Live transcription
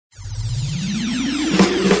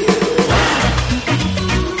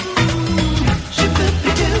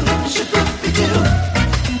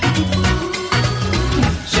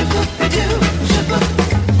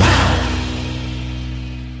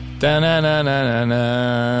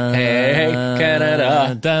Da-na-na-na. Hey,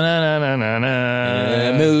 Canada.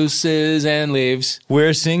 Da-na-na-na-na. Mooses and leaves.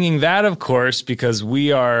 We're singing that, of course, because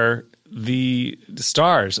we are the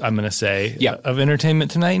stars, I'm going to say, of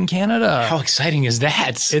Entertainment Tonight in Canada. How exciting is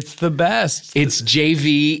that? It's the best. It's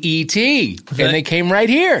JVET, and they came right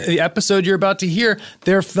here. The episode you're about to hear,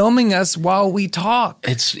 they're filming us while we talk.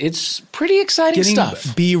 It's pretty exciting Getting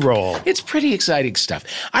stuff. B-roll. It's pretty exciting stuff.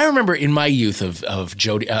 I rember in my youth of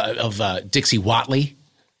Dixie Watley.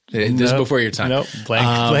 This is before your time. Nope.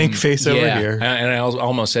 Blank face over here. And I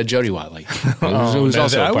almost said Jody Watley. It was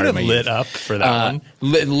also a part of my lit youth. up for that one.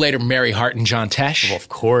 Later, Mary Hart and John Tesh. Well, of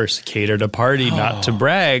course, catered a party, not to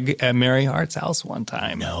brag, at Mary Hart's house one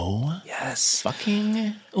time. No. Yes.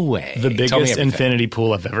 Fucking way. The biggest infinity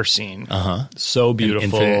pool I've ever seen. Uh-huh. So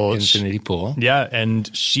beautiful. Infinity pool. Yeah, and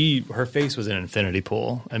her face was an infinity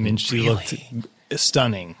pool. I mean, she looked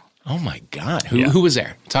stunning. Oh my God! Who was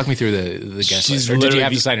there? Talk me through the guest list. Or did you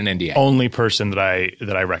have to sign an NDA? Only person that I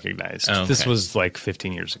recognized. Oh, okay. This was like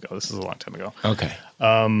 15 years ago. This is a long time ago. Okay.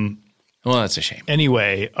 Well, that's a shame.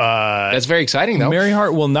 Anyway, that's very exciting, though. Mary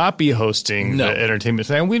Hart will not be hosting the Entertainment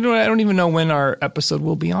Tonight. I don't even know when our episode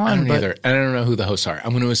will be on. I don't either. I don't know who the hosts are.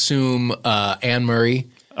 I'm going to assume Anne Murray.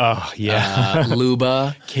 Oh yeah,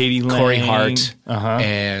 Luba, Katie Lang, Corey Hart,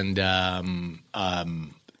 and one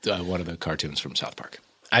of the cartoons from South Park.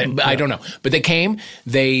 I don't know, but they came.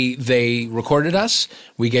 They recorded us.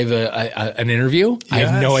 We gave an interview. Yes. I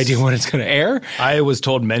have no idea when it's going to air. I was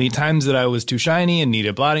told many times that I was too shiny and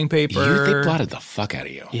needed blotting paper. They blotted the fuck out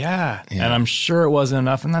of you. Yeah, and I'm sure it wasn't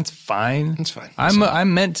enough, and that's fine. That's fine.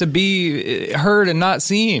 I'm meant to be heard and not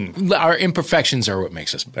seen. Our imperfections are what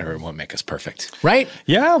makes us better and what make us perfect, right?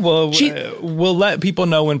 Yeah. Well, we'll let people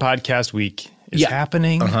know when podcast week is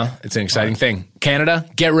happening. It's an exciting thing. Canada,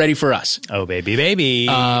 get ready for us. Oh, baby.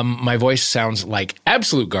 My voice sounds like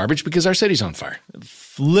absolute garbage because our city's on fire.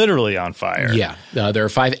 Literally on fire. Yeah. There are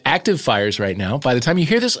 5 active fires right now. By the time you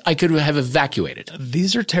hear this, I could have evacuated.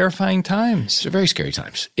 These are terrifying times. They're very scary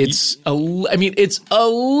times. It's a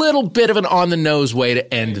little bit of an on-the-nose way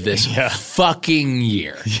to end this fucking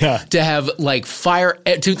year. Yeah. To have fire,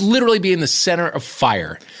 to literally be in the center of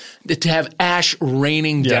fire. To have ash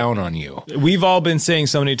raining down on you. We've all been saying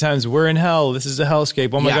so many times, we're in hell. This is a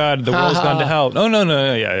hellscape. Oh, my God, the world's gone to hell. No.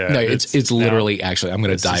 Yeah. No, it's literally, actually, I'm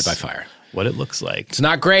going to die by fire. What it looks like. It's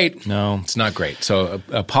not great. No. It's not great. So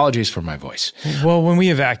apologies for my voice. Well, when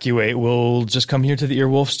we evacuate, we'll just come here to the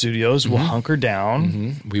Earwolf Studios. We'll hunker down.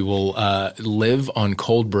 Mm-hmm. We will live on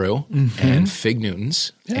cold brew and Fig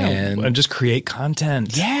Newtons. And just create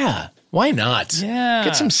content. Yeah. Why not? Yeah.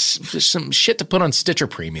 Get some shit to put on Stitcher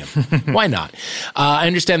Premium. Why not? I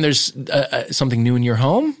understand there's something new in your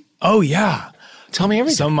home. Oh, yeah. Tell me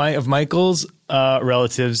everything. Some of Michael's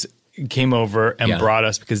relatives came over and brought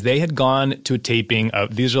us because they had gone to a taping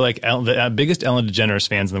of, these are like the biggest Ellen DeGeneres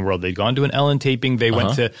fans in the world. They'd gone to an Ellen taping. They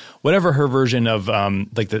went to whatever her version of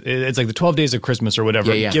it's like the 12 Days of Christmas or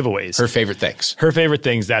whatever giveaways. Her favorite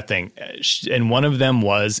things, that thing. And one of them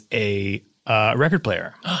was a record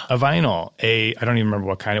player, a vinyl, I don't even remember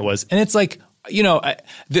what kind it was. And it's like,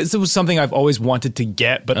 this was something I've always wanted to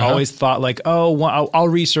get, but always thought like, I'll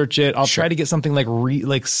research it. I'll try to get something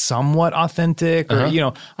like somewhat authentic or, it's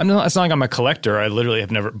not like I'm a collector. I literally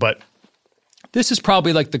have never, but this is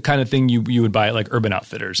probably like the kind of thing you would buy at like Urban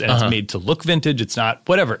Outfitters and it's made to look vintage. It's not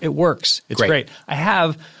whatever. It works. It's great. I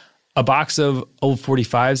have a box of old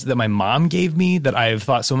 45s that my mom gave me that I've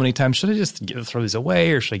thought so many times, should I just throw these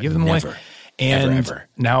away or should I give them away? And ever.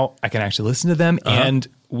 Now I can actually listen to them. And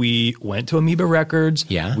we went to Amoeba Records.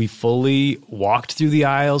 Yeah. We fully walked through the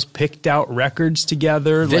aisles, picked out records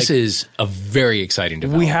together. This is a very exciting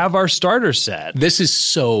development. We have our starter set. This is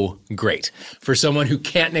so great. For someone who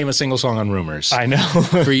can't name a single song on Rumors. I know.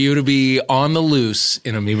 For you to be on the loose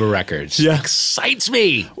in Amoeba Records. Yeah. Excites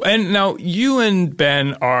me. And now you and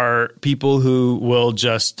Ben are people who will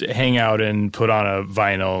just hang out and put on a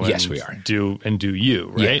vinyl. Yes, we are. Do you,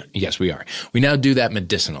 right? Yeah. Yes, we are. We now do that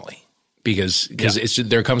medicinally. Because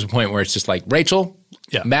there comes a point where it's just like, Rachel,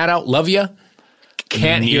 mad out, love you,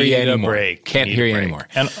 can't hear you anymore. Can't hear you anymore.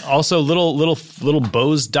 And also little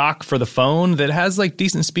Bose dock for the phone that has like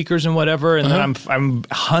decent speakers and whatever. And then I'm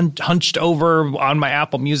hunched over on my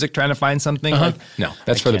Apple Music trying to find something. Like, no,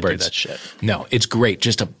 that's for the birds. Do that shit. No, it's great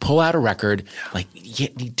just to pull out a record, like you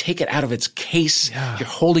take it out of its case. You're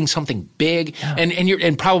holding something big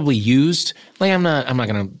and probably used. Like I'm not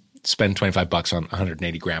gonna spend $25 on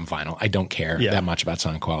 180 gram vinyl. I don't care that much about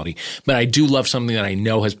sound quality, but I do love something that I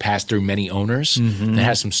know has passed through many owners, that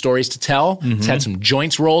has some stories to tell. It's had some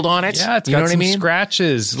joints rolled on it. Yeah, it's got some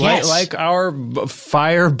scratches, like our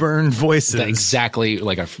fire-burned voices. Exactly,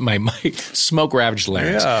 like my smoke-ravaged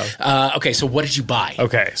larynx. Yeah. Okay, so what did you buy?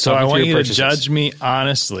 Okay, so I want you to judge me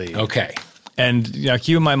honestly. Okay. And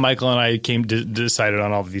keep in mind, Michael and I decided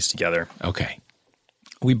on all of these together. Okay.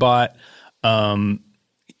 We bought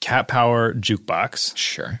Cat Power jukebox.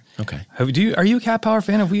 Sure. Okay. Are you a Cat Power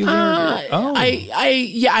fan? Have we? I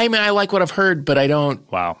mean, I like what I've heard, but I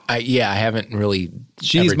don't. Wow. I haven't really.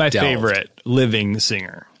 She's my favorite living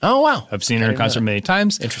singer. Oh wow! I've seen her in concert many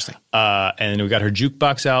times. Interesting. And we got her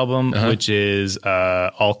jukebox album, which is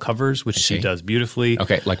all covers, which she does beautifully.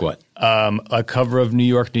 Okay, like what? A cover of New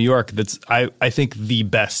York, New York. That's I think the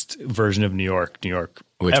best version of New York, New York.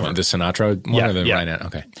 Which ever. One? The Sinatra one or the Right Now?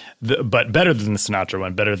 Okay. But better than the Sinatra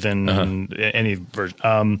one, better than any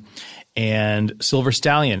version. And Silver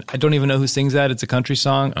Stallion. I don't even know who sings that. It's a country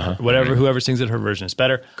song. Whoever sings it, her version is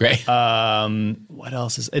better. Great. What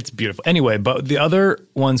else is? It's beautiful. Anyway, but the other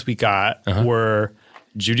ones we got were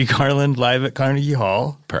Judy Garland live at Carnegie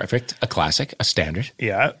Hall. Perfect. A classic, a standard.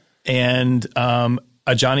 Yeah. And a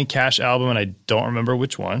Johnny Cash album, and I don't remember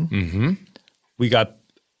which one. Mm-hmm. We got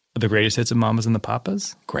the greatest hits of Mamas and the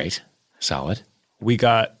Papas. Great. Solid. We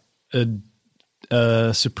got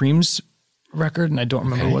a Supremes record, and I don't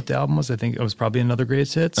remember what the album was. I think it was probably another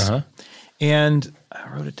greatest hits. And I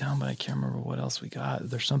wrote it down, but I can't remember what else we got.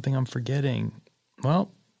 There's something I'm forgetting.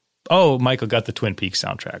 Well, Michael got the Twin Peaks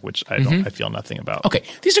soundtrack, which I feel nothing about. Okay.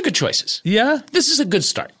 These are good choices. Yeah. This is a good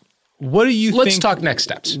start. What do you think? Let's talk next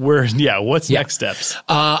steps. What's next steps?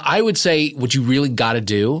 I would say what you really got to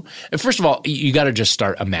do, first of all, you got to just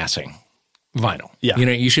start amassing vinyl. Yeah.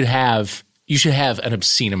 You should have an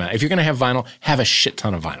obscene amount. If you're going to have vinyl, have a shit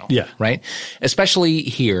ton of vinyl. Yeah. Right? Especially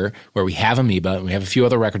here where we have Amoeba and we have a few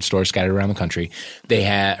other record stores scattered around the country. They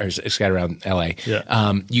have, or scattered around LA.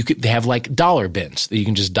 Yeah. They have like dollar bins that you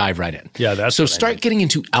can just dive right in. Yeah, that's so start getting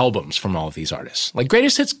into albums from all of these artists. Like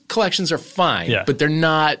greatest hits collections are fine, but they're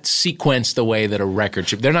not sequenced the way that a record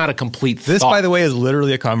should. They're not a complete This, by the way, is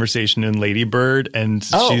literally a conversation in Lady Bird, and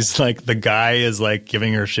she's like, the guy is like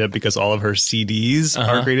giving her shit because all of her CDs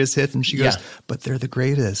are greatest hits, and she goes, but they're the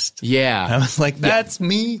greatest. Yeah. And I was like, that's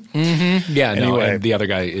me. Mm-hmm. Yeah, anyway. No, and the other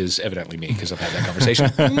guy is evidently me because I've had that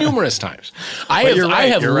conversation numerous times. I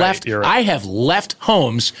have left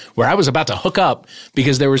homes where I was about to hook up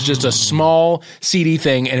because there was just a small CD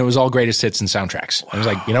thing and it was all greatest hits and soundtracks. I was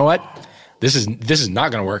like, you know what? This is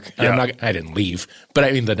not going to work. And I didn't leave, but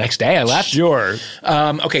I mean, the next day I left. Sure.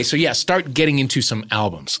 Okay. So start getting into some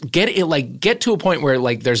albums. Get to a point where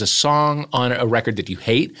like there's a song on a record that you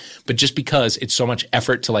hate, but just because it's so much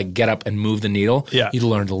effort to like get up and move the needle, you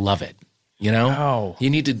learn to love it. Wow. You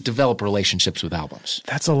need to develop relationships with albums.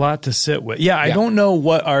 That's a lot to sit with. Yeah, I don't know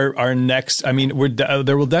what our next. I mean,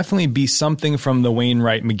 there will definitely be something from the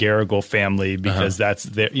Wainwright McGarrigle family because that's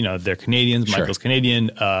they're Canadians. Sure. Michael's Canadian.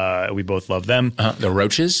 We both love them. The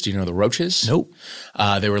Roaches. Do you know the Roaches? Nope.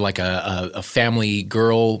 They were like a family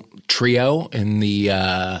girl trio in the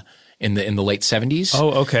late 70s.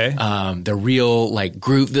 Oh, okay. They're real like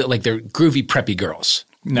they're groovy preppy girls.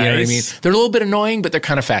 Nice. You know what I mean? They're a little bit annoying, but they're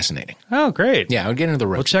kind of fascinating. Oh, great. Yeah, I would get into the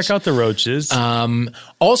Roaches. We'll check out the Roaches.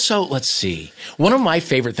 Also, let's see. One of my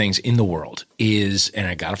favorite things in the world is, and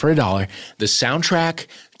I got it for $1, the soundtrack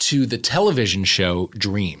to the television show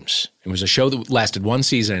Dreams. It was a show that lasted one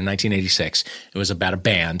season in 1986. It was about a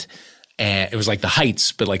band. And it was like The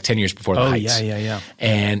Heights, but like 10 years before The Heights. Yeah.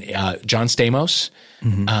 And John Stamos,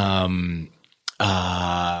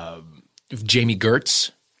 Jamie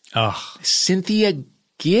Gertz, Cynthia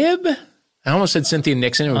Gibb. I almost said Cynthia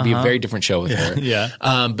Nixon. It would be a very different show with her. Yeah.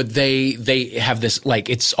 But they have this, like,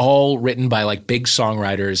 it's all written by like big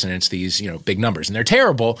songwriters and it's these, big numbers. And they're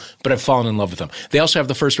terrible, but I've fallen in love with them. They also have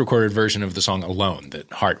the first recorded version of the song Alone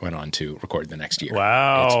that Hart went on to record the next year.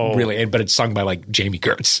 Wow. It's really, but it's sung by like Jamie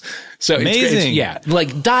Gertz. So amazing.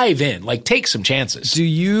 Like dive in, like take some chances. Do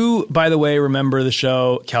you, by the way, remember the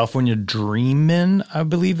show California Dreamin', I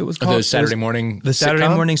believe it was called? The Saturday morning Saturday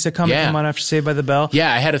morning sitcom that came on after Saved by the Bell?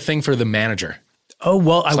 Yeah, I had a thing for the manager. Oh,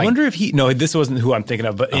 well, I wonder if this wasn't who I'm thinking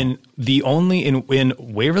of, but in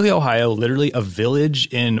Waverly, Ohio, literally a village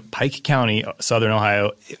in Pike County, Southern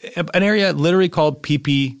Ohio, an area literally called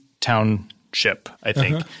PP Township, I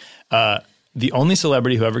think. The only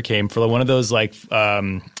celebrity who ever came for one of those, like,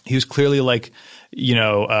 he was clearly like,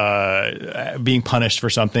 being punished for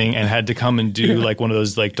something and had to come and do like one of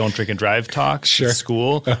those like don't drink and drive talks at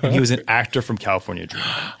school. And he was an actor from California Dreamin'.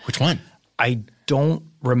 Which one? I don't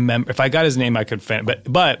remember. If I got his name, I could find it.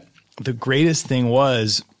 But the greatest thing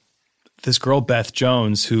was this girl, Beth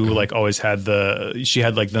Jones, who like always had she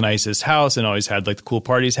had like the nicest house and always had like the cool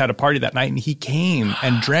parties, had a party that night, and he came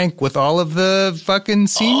and drank with all of the fucking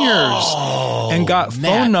seniors and got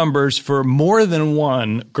phone numbers for more than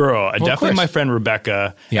one girl. Definitely my friend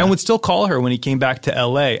Rebecca, and would still call her when he came back to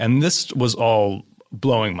LA. And this was all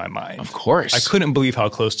blowing my mind. Of course. I couldn't believe how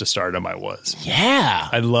close to stardom I was. Yeah.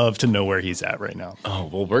 I'd love to know where he's at right now.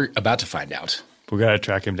 Oh, well, we're about to find out. We got to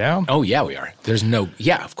track him down? Oh, yeah, we are.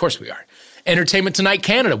 Of course we are. Entertainment Tonight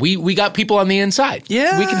Canada. We got people on the inside.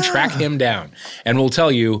 Yeah. We can track him down. And we'll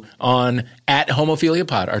tell you on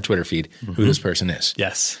 @HomophiliaPod, our Twitter feed, who this person is.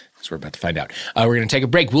 Yes. So we're about to find out. We're going to take a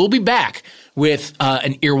break. We'll be back with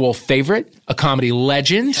an Earwolf favorite, a comedy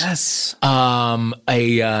legend. Yes. An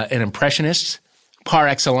impressionist par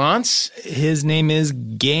excellence. His name is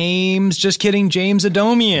James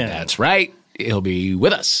Adomian. That's right. He'll be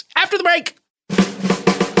with us after the break.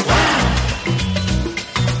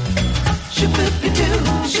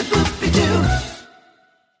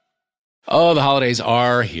 Oh, the holidays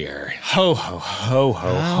are here. Ho, ho, ho,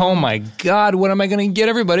 ho. Oh, my God. What am I going to get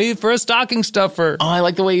everybody for a stocking stuffer? Oh, I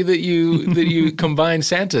like the way that you combine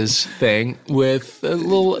Santa's thing with a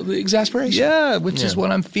little exasperation. Yeah, which is what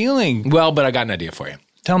I'm feeling. Well, but I got an idea for you.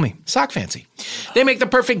 Tell me. Sock Fancy. They make the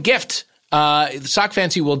perfect gift. Sock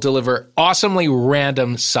Fancy will deliver awesomely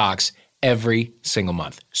random socks every single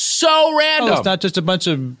month. So random. Oh, it's not just a bunch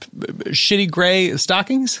of shitty gray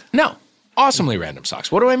stockings? No. Awesomely random socks.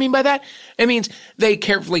 What do I mean by that? It means they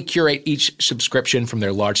carefully curate each subscription from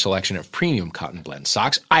their large selection of premium cotton blend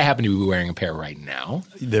socks. I happen to be wearing a pair right now.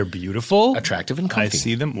 They're beautiful. Attractive and comfy. I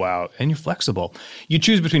see them. Wow. And you're flexible. You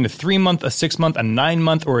choose between a 3-month, a 6-month, a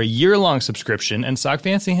 9-month, or a year-long subscription, and Sock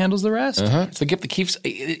Fancy handles the rest. It's the gift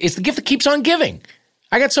that keeps on giving.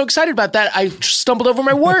 I got so excited about that, I stumbled over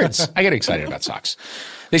my words. I get excited about socks.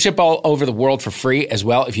 They ship all over the world for free as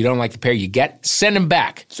well. If you don't like the pair you get, send them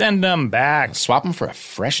back. Send them back. Swap them for a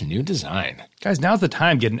fresh new design. Guys, now's the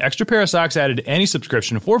time. Get an extra pair of socks added to any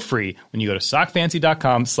subscription for free when you go to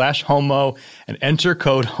sockfancy.com/homo and enter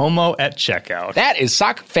code HOMO at checkout. That is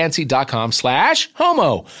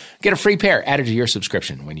sockfancy.com/homo. Get a free pair added to your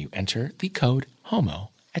subscription when you enter the code HOMO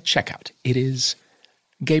at checkout. It is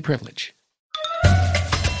gay privilege.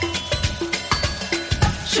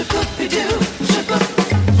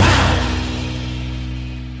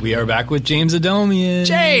 We are back with James Adomian.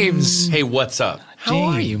 James! Hey, what's up? How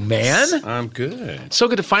are you, man? I'm good. So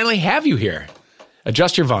good to finally have you here.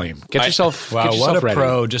 Adjust your volume. Get yourself Wow, get yourself what a ready.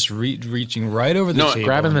 pro. Just reaching right over the table.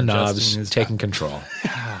 Grabbing the and knobs, adjusting his taking control.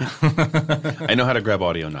 I know how to grab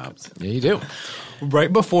audio knobs. Yeah, you do.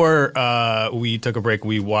 Right before we took a break,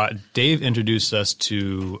 Dave introduced us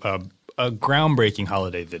to a groundbreaking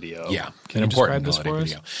holiday video. Yeah, Can an you important describe this holiday for us?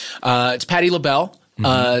 video. It's Patti LaBelle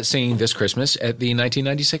singing This Christmas at the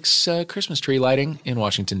 1996 Christmas tree lighting in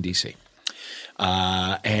Washington, D.C.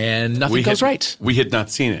 And nothing goes right. We had not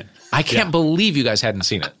seen it. I can't believe you guys hadn't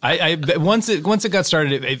seen it. Once it got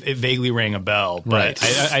started, it vaguely rang a bell, but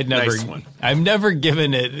Right. I've never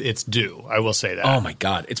given it its due. I will say that. Oh my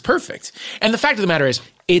God, it's perfect. And the fact of the matter is,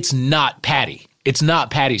 it's not Patti. It's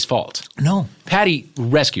not Patti's fault. No. Patti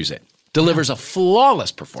rescues it, delivers a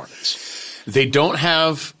flawless performance. They don't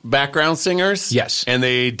have background singers. Yes. And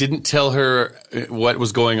they didn't tell her what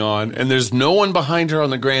was going on. And there's no one behind her on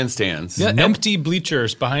the grandstands. Yeah, empty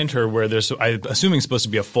bleachers behind her where there's, I'm assuming, supposed to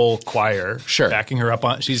be a full choir. Sure. Backing her up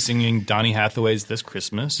on. She's singing Donny Hathaway's This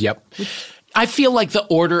Christmas. Yep. I feel like the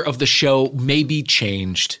order of the show maybe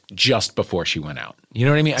changed just before she went out. You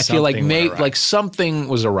know what I mean? I feel like something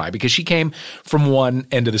was awry because she came from one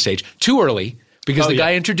end of the stage too early. Because the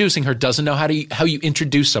guy introducing her doesn't know how you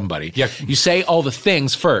introduce somebody. Yeah. You say all the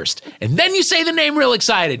things first, and then you say the name real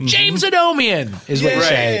excited. James Adomian is what you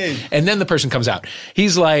say. And then the person comes out.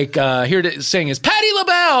 He's like, here to sing is Patti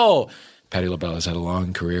LaBelle. Patti LaBelle has had a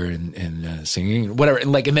long career in singing, whatever.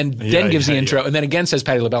 And then gives the intro, and then again says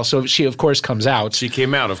Patti LaBelle. So she, of course, comes out. She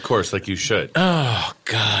came out, of course, like you should. Oh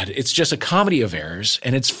God, it's just a comedy of errors,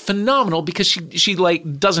 and it's phenomenal because she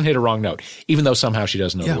like doesn't hit a wrong note, even though somehow she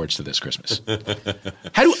doesn't know the words to This Christmas.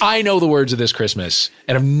 How do I know the words of This Christmas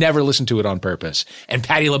and have never listened to it on purpose, and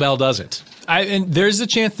Patti LaBelle doesn't? And there's a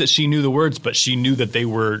chance that she knew the words, but she knew that they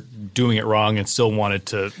were doing it wrong and still wanted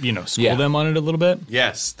to, school them on it a little bit.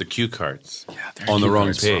 Yes, the cue cards on the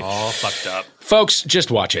wrong page. All fucked up. Folks,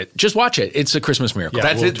 just watch it. Just watch it. It's a Christmas miracle.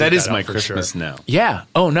 Yeah, that is my Christmas now. Yeah.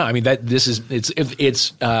 Oh no. I mean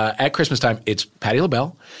it's at Christmas time. It's Patti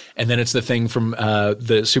LaBelle, and then it's the thing from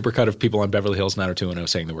the supercut of people on Beverly Hills 90210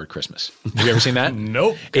 saying the word Christmas. Have you ever seen that?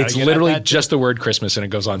 Nope. It's literally just the word Christmas, and it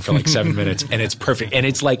goes on for like 7 minutes, and it's perfect. And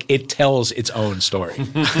it's like it tells its own story.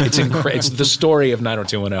 It's the story of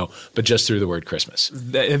 90210, but just through the word Christmas.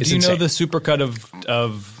 Do you know the supercut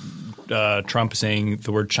of Trump saying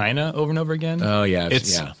the word China over and over again? Oh, yeah.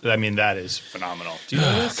 I mean, that is phenomenal. Do you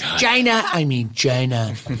know this? China.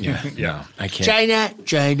 Yeah. I can't.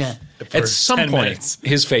 China. At some point,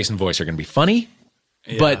 his face and voice are going to be funny,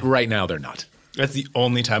 but right now they're not. That's the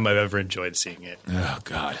only time I've ever enjoyed seeing it. Oh,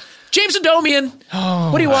 God. James Adomian.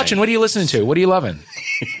 What are you watching? What are you listening to? What are you loving?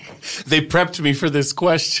 They prepped me for this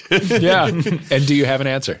question. Yeah. And do you have an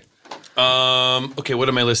answer? Okay, what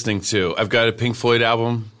am I listening to? I've got a Pink Floyd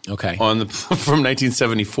album. Okay. From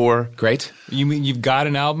 1974. Great. You mean you've got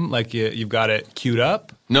an album? Like you've got it queued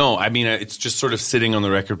up? No, I mean it's just sort of sitting on the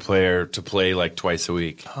record player to play like twice a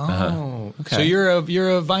week. Oh, okay. So you're a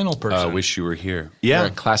vinyl person. Wish you were here. Yeah.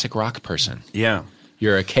 You're a classic rock person. Yeah.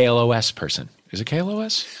 You're a KLOS person. Is it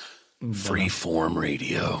KLOS? Freeform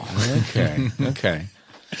radio. Okay.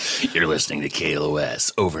 You're listening to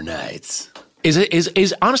KLOS overnights.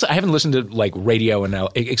 Is honestly, I haven't listened to like radio and now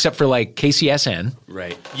except for like KCSN.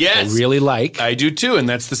 Right. Yes. I really like. I do too, and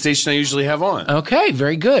that's the station I usually have on. Okay,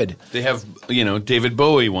 very good. They have, David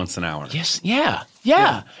Bowie once an hour. Yes. Yeah.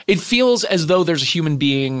 It feels as though there's a human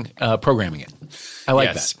being programming it. I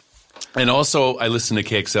like that. And also, I listen to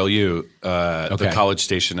KXLU, the college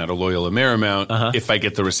station out of Loyola Marymount, if I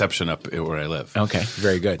get the reception up where I live. Okay,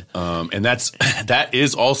 very good. And that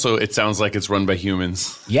is also, it sounds like it's run by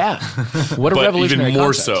humans. Yeah. What a revolutionary even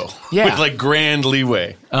more concept. so. Yeah. With like grand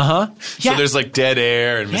leeway. Yeah. So there's like dead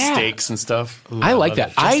air and mistakes and stuff. Ooh, I like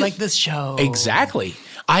that. Just like this show. Exactly.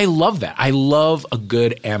 I love that. I love a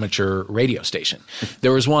good amateur radio station.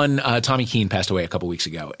 There was one, Tommy Keene passed away a couple weeks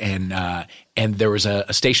ago, and there was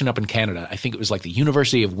a station up in Canada. I think it was like the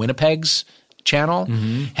University of Winnipeg's channel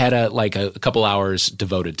had a couple hours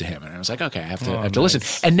devoted to him, and I was like, okay, I have to listen.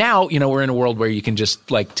 And now we're in a world where you can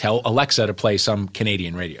just like tell Alexa to play some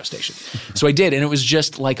Canadian radio station. So I did, and it was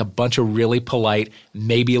just like a bunch of really polite,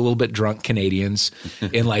 maybe a little bit drunk Canadians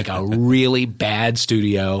in like a really bad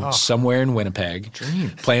studio somewhere in Winnipeg,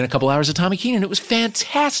 playing a couple hours of Tommy Keene, and it was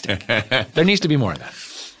fantastic. There needs to be more of that.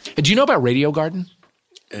 Do you know about Radio Garden?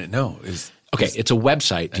 No. It's a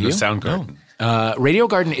website. Do you? Soundgarden. Radio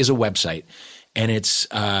Garden is a website, and it's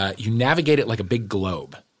you navigate it like a big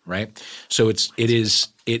globe, right? So it is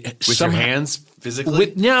with your hands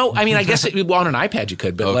physically. No, I mean I guess on an iPad you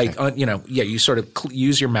could, but you sort of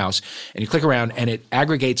use your mouse and you click around, and it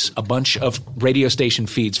aggregates a bunch of radio station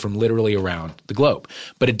feeds from literally around the globe.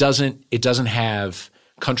 But it doesn't have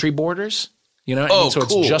country borders. So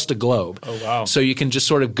cool. It's just a globe. Oh wow! So you can just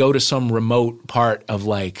sort of go to some remote part of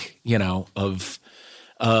of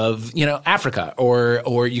Africa,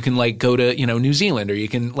 or you can like go to New Zealand, or you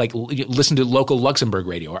can like listen to local Luxembourg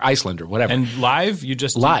radio or Iceland or whatever. And live, you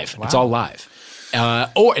just live. Wow. It's all live.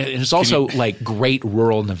 Or it's also like great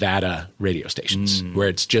rural Nevada radio stations where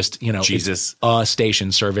it's just it's a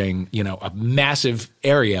station serving a massive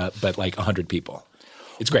area, but like 100 people.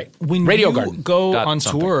 It's great. When Radio you Garden go on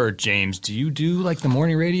tour, James, do you do like the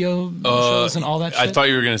morning radio shows and all that shit? I thought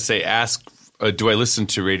you were going to say ask. Do I listen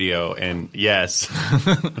to radio? And yes,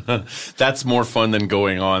 that's more fun than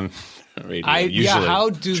going on radio. Usually.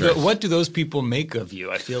 Yeah. What do those people make of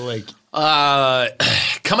you? I feel like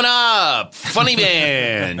coming up, Funny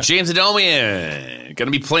Man, James Adomian,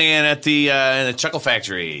 going to be playing at the in the Chuckle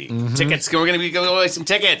Factory. Tickets. We're going to be going away some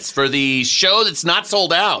tickets for the show that's not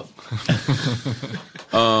sold out.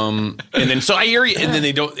 And then so I hear you, and then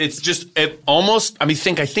they don't. It's just almost. I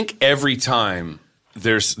think every time.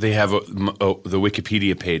 They have the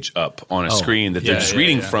Wikipedia page up on a screen that they're just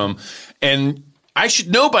reading from, and I should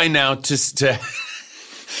know by now to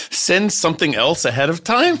send something else ahead of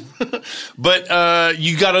time, but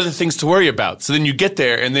you got other things to worry about. So then you get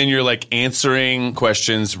there, and then you're like answering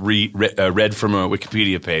questions read from a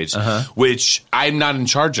Wikipedia page, which I'm not in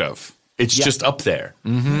charge of. It's just up there.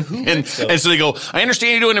 And so they go, I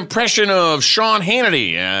understand you do an impression of Sean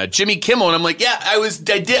Hannity, Jimmy Kimmel. And I'm like, I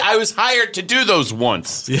was hired to do those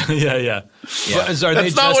once. Yeah. That's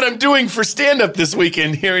not what I'm doing for stand-up this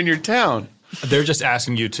weekend here in your town. They're just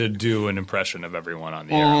asking you to do an impression of everyone on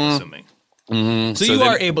the air, I'm assuming. So you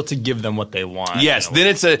are able to give them what they want. Yes. Then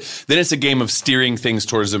it's a game of steering things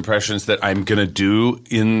towards impressions that I'm going to do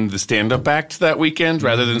in the stand-up act that weekend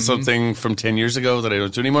rather than something from 10 years ago that I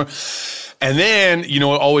don't do anymore. And then,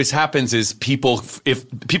 what always happens is if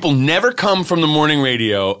people never come from the morning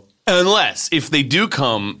radio, unless if they do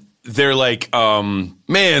come, they're like,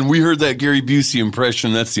 man, we heard that Gary Busey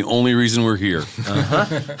impression. That's the only reason we're here.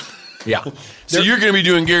 Yeah. So you're going to be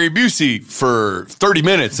doing Gary Busey for 30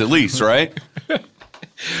 minutes at least, right?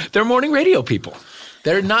 They're morning radio people.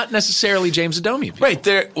 They're not necessarily James Adomian people. Right.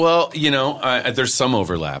 There's some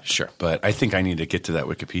overlap. Sure. But I think I need to get to that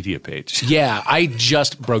Wikipedia page. Yeah. I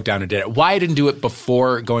just broke down and did it. Why I didn't do it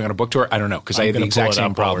before going on a book tour, I don't know. Because I had the exact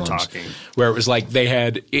same problems. Where it was like I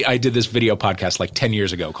did this video podcast like 10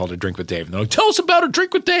 years ago called A Drink with Dave. And they're like, tell us about A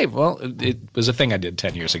Drink with Dave. Well, it was a thing I did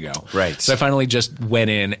 10 years ago. Right. So I finally just went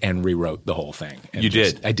in and rewrote the whole thing. You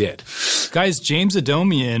did? I did. Guys, James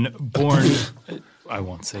Adomian, born... I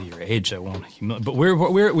won't say your age. I won't humiliate. But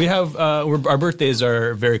we have our birthdays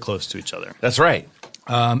are very close to each other. That's right. Is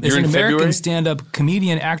an American February? Stand-up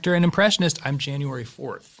comedian, actor, and impressionist. I'm January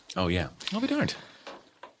 4th. Oh yeah. I'll be darned.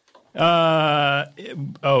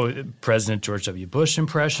 President George W. Bush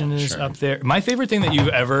impression is up there. My favorite thing that you've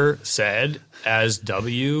ever said as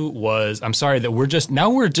W was, I'm sorry that we're just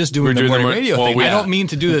doing the morning radio thing. I don't mean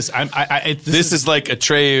to do this. This is like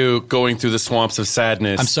Atreyu going through the swamps of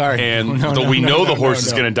sadness. I'm sorry. And we know the horse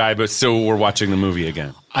is going to die, but still we're watching the movie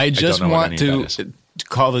again. I just want to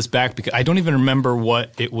call this back because I don't even remember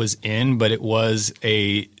what it was in, but it was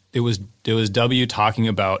W talking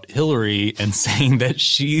about Hillary and saying that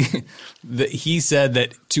he said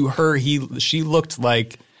that to her she looked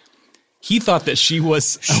like he thought that she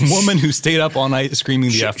was a woman who stayed up all night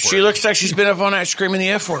screaming the F word. She looks like she's been up all night screaming the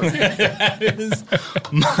F word. That is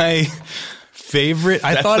my favorite.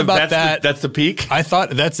 I thought about that. That's the peak? I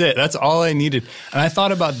thought that's it. That's all I needed. And I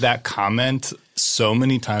thought about that comment so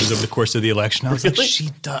many times over the course of the election. I was like,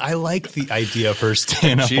 I like the idea of her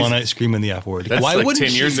staying up all night screaming the F word. That's Why like wouldn't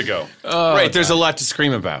 10 years ago. Right. There's a lot to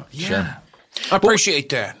scream about. Yeah. Sure. I appreciate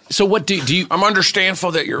that. So what do you I'm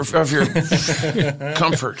understandful that you're of your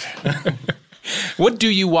comfort. What do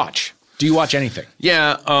you watch? Do you watch anything?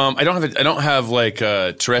 Yeah, I don't have like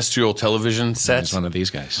a terrestrial television set. It's one of these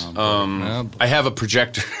guys. I have a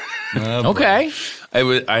projector. Okay.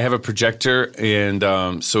 I have a projector,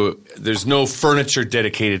 and so there's no furniture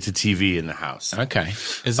dedicated to TV in the house. Okay.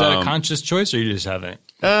 Is that a conscious choice, or you just have it?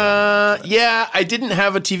 Yeah, I didn't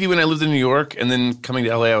have a TV when I lived in New York, and then coming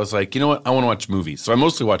to LA, I was like, you know what? I want to watch movies. So I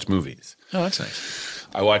mostly watch movies. Oh, that's nice.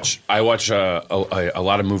 I watch a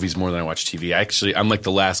lot of movies more than I watch TV. I'm like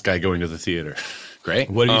the last guy going to the theater. Great.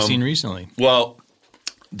 What have you seen recently? Well,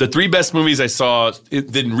 the three best movies I saw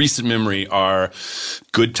in recent memory are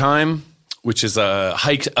Good Time, which is a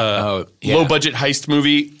low-budget heist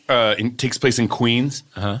movie. It takes place in Queens.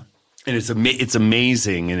 Uh-huh. And it's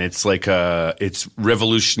amazing, and it's like it's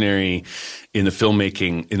revolutionary in the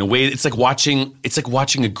filmmaking in a way. It's like watching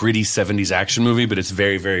a gritty 70s action movie, but it's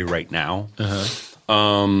very, very right now. Uh-huh.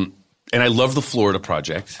 And I love the Florida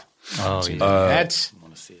Project. Oh, yeah. I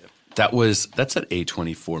want to see it. That's an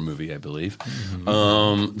A24 movie, I believe.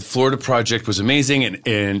 Mm-hmm. The Florida Project was amazing,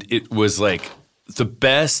 and it was like the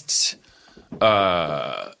best.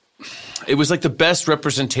 It was like the best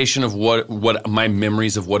representation of what my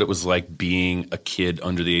memories of what it was like being a kid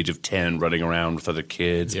under the age of 10, running around with other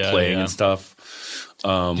kids, playing and stuff.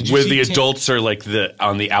 Where the adults are like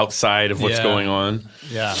on the outside of what's going on.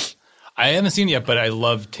 Yeah, I haven't seen it yet, but I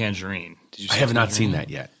love Tangerine. Did you see I have not seen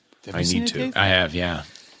that yet. I need to. I have, yeah.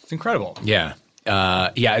 It's incredible. Yeah.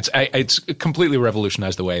 It's completely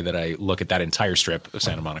revolutionized the way that I look at that entire strip of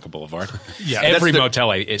Santa Monica Boulevard. Yeah, every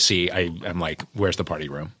motel I see, I'm like, where's the party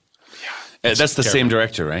room? That's the same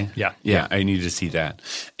director, right? Yeah. I needed to see that.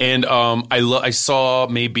 And I saw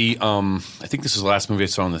maybe I think this was the last movie I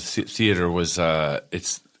saw in the theater was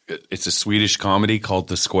it's a Swedish comedy called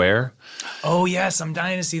The Square. Oh yes, I'm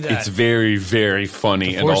dying to see that. It's very, very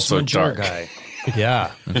funny and also dark. Guy.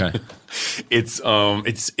 Yeah. Okay.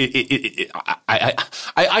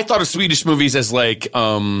 I thought of Swedish movies as like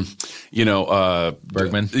Bergman.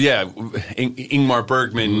 Yeah, Ingmar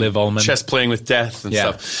Bergman, Liv Ullmann, Chess Playing with Death and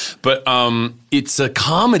stuff. But it's a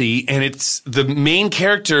comedy, and it's the main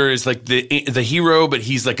character is like the hero, but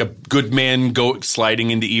he's like a good man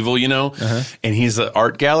sliding into evil, and he's an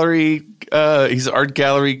art gallery. He's an art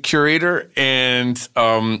gallery curator, and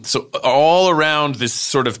so all around this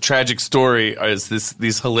sort of tragic story is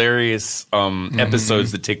these hilarious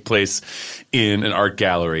episodes that take place in an art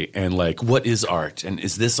gallery, and like, what is art, and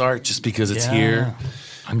is this art just because it's here?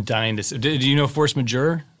 I'm dying to see. Do you know Force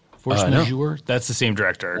Majeure? Force Majeure? That's the same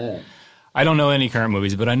director. I don't know any current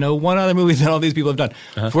movies, but I know one other movie that all these people have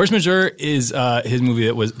done. Force Majeure is his movie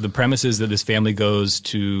that was the premise is that this family goes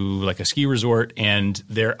to like a ski resort and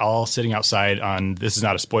they're all sitting outside on – this is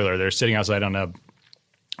not a spoiler. They're sitting outside on a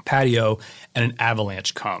patio and an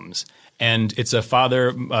avalanche comes. And it's a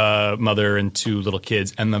father, mother, and 2 little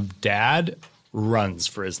kids. And the dad runs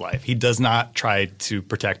for his life. He does not try to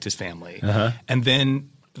protect his family. And then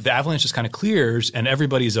 – the avalanche just kind of clears and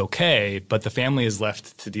everybody's okay, but the family is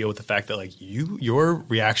left to deal with the fact that like your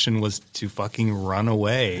reaction was to fucking run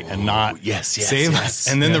away and not save us.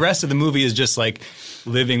 And then the rest of the movie is just like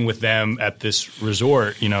living with them at this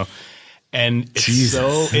resort, you know. And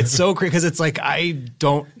it's so great because it's like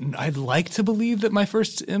I'd like to believe that my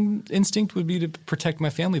first instinct would be to protect my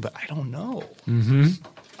family, but I don't know.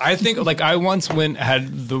 I think like I once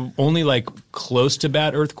had the only like close to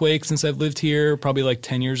bad earthquake since I've lived here, probably like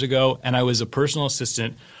 10 years ago. And I was a personal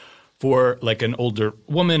assistant for like an older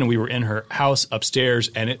woman. And we were in her house upstairs.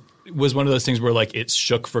 And it was one of those things where like it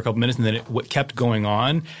shook for a couple minutes and then it kept going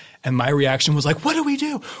on. And my reaction was like, what do we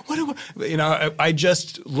do? What do we? You know, I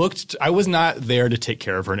just looked. I was not there to take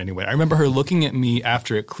care of her in any way. I remember her looking at me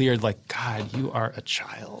after it cleared like, God, you are a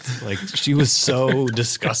child. Like she was so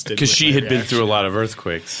disgusted. Because she had been through a lot of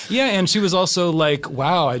earthquakes. Yeah, and she was also like,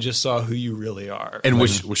 wow, I just saw who you really are. And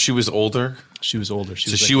she was older? She was older.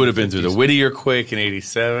 She would have been through the Whittier quake in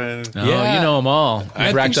 87. Oh, yeah. You know them all.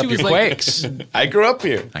 You've racked up your quakes. I grew up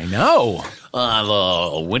here. I know.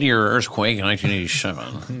 The Whittier earthquake in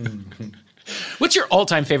 1987. What's your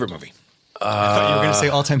all-time favorite movie? I thought you were going to say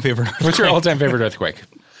all-time favorite earthquake. What's your all-time favorite earthquake?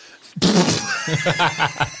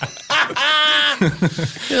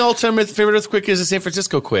 The all-time favorite earthquake is the San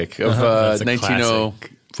Francisco quake of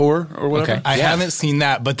 1904 or whatever. Okay. I haven't seen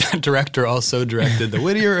that, but that director also directed the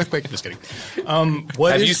Whittier earthquake. Just kidding.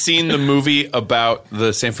 Have you seen the movie about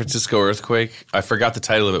the San Francisco earthquake? I forgot the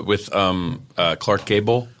title of it with Clark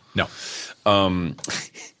Gable. No.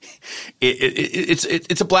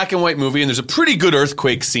 It's a black and white movie, and there's a pretty good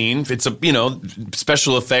earthquake scene. It's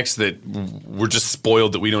special effects that we're just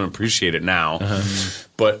spoiled that we don't appreciate it now.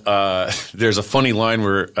 But there's a funny line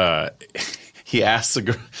where he asks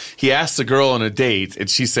a girl on a date, and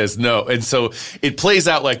she says no, and so it plays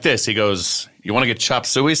out like this. He goes, "You want to get chop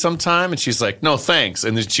suey sometime?" And she's like, "No, thanks."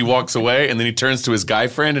 And then she walks away, and then he turns to his guy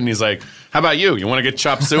friend, and he's like, "How about you? You want to get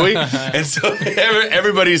chop suey?" And so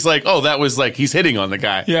everybody's like, "Oh, that was like he's hitting on the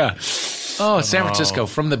guy." Yeah. Oh, San Francisco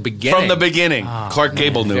from the beginning. From the beginning, Clark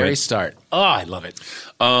Gable knew it. Very start. Oh, I love it.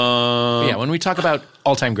 Yeah, when we talk about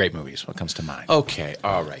all-time great movies, what comes to mind? Okay,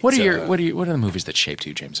 all right. What are the movies that shaped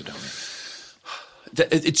you, James Adomian?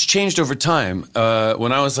 It's changed over time.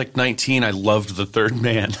 When I was like 19, I loved The Third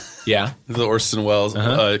Man. Yeah. The Orson Welles,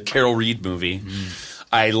 Carol Reed movie.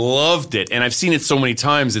 I loved it. And I've seen it so many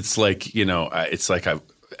times. It's like, it's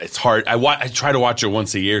hard. I try to watch it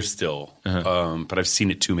once a year still, but I've seen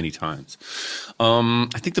it too many times. I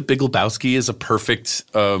think The Big Lebowski is a perfect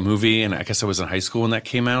movie. And I guess I was in high school when that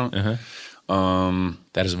came out.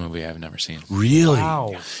 That is a movie I've never seen. Really?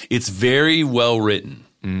 Wow. It's very well written.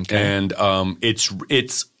 Okay. And it's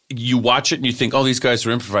you watch it and you think, oh, these guys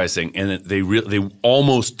are improvising, and they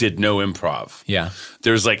almost did no improv. Yeah,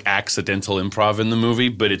 there's like accidental improv in the movie,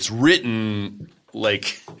 but it's written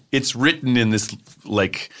in this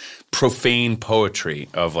like profane poetry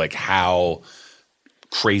of like how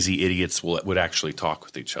crazy idiots would actually talk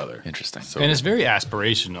with each other. Interesting. So, and it's very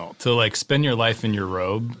aspirational. To like spend your life in your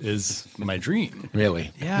robe is my dream.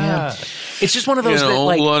 Really? Yeah. It's just one of those that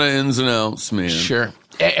like a lot of ins and outs, man. Sure.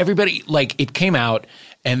 Everybody like it came out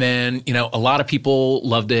and then, a lot of people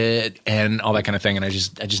loved it and all that kind of thing, and I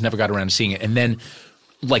just never got around to seeing it. And then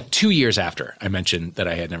like 2 years after I mentioned that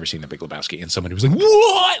I had never seen The Big Lebowski, and somebody was like,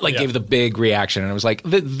 "What?" Like gave the big reaction, and I was like,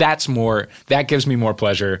 that gives me more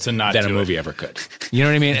pleasure than a movie ever could. You know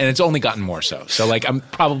what I mean? And it's only gotten more so. So like I'm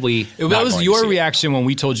probably that was your reaction when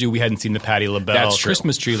we told you we hadn't seen the Patti LaBelle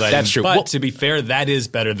Christmas tree lighting. That's true. But to be fair, that is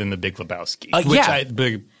better than The Big Lebowski.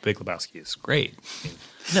 Big Lebowski is great.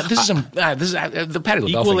 No, this is the Patti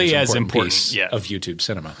LaBelle equally thing is as important piece of YouTube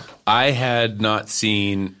cinema. I had not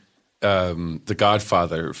seen The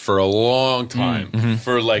Godfather for a long time,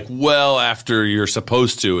 for like well after you're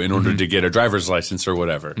supposed to in order to get a driver's license or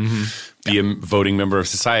whatever, be a voting member of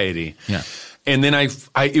society. Yeah. And then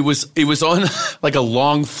it was on like a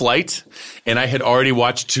long flight, and I had already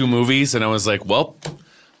watched 2 movies, and I was like, well,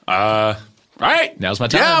 all right, now's my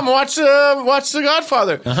time. Yeah, I'm watch The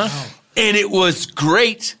Godfather. And it was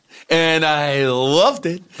great. And I loved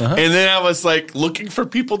it. And then I was like looking for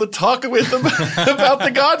people to talk with them about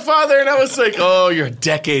The Godfather. And I was like, oh, you're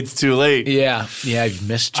decades too late. Yeah. Yeah, you've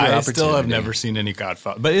missed your opportunity. I still have never seen any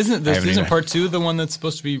Godfather. But isn't part 2 the one that's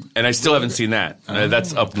supposed to be? And I still haven't seen that.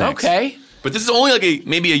 That's up next. Okay. But this is only like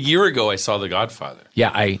maybe a year ago I saw The Godfather.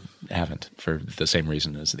 Yeah, I haven't for the same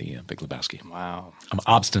reason as the Big Lebowski. Wow. I'm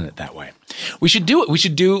obstinate that way. We should do it. We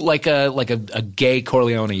should do like a gay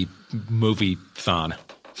Corleone movie-thon.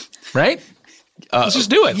 Right? Let's just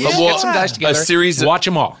do it. Yeah. Let's get some guys together. A series, watch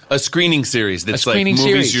them all. A screening series that's like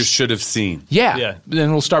movies you should have seen. Yeah.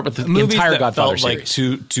 Then we'll start with the movies entire that Godfather felt series.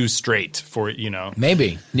 Like too straight for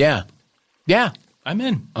Maybe. Yeah. Yeah. I'm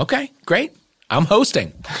in. Okay. Great. I'm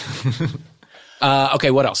hosting. Okay,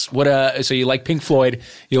 what else? So you like Pink Floyd,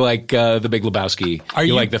 you like The Big Lebowski,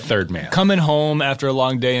 you like The Third Man. Coming home after a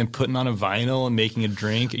long day and putting on a vinyl and making a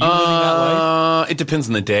drink? Are you living that life? It depends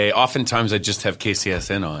on the day. Oftentimes I just have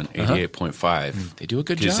KCSN on 88.5. They do a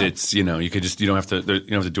good job. Because it's, you don't have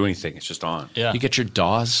to do anything. It's just on. Yeah. You get your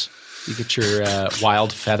Dawes, you get your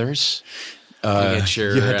Wild Feathers. You get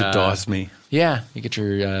your, you had to Dawes me. Yeah, you get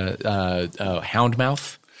your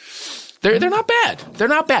Houndmouth. They're not bad. They're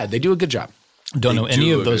not bad. They do a good job. Don't know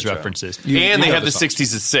any of those references. And they have the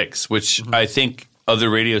 60s at 6, which I think other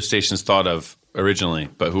radio stations thought of originally,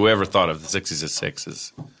 but whoever thought of the 60s at 6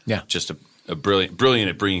 is just a brilliant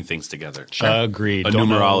at bringing things together. Agreed. A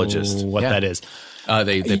numerologist. What that is.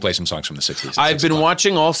 They play some songs from the 60s. I've been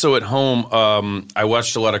watching also at home. I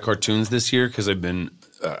watched a lot of cartoons this year because I've been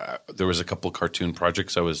there was a couple cartoon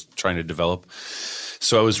projects I was trying to develop.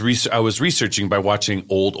 So I was researching by watching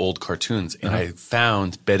old cartoons, and I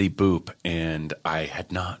found Betty Boop, and I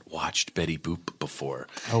had not watched Betty Boop before.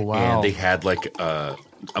 Oh, wow. And they had like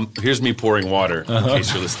here's me pouring water in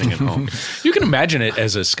case you're listening at home. You can imagine it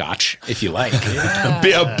as a scotch if you like.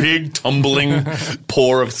 A big tumbling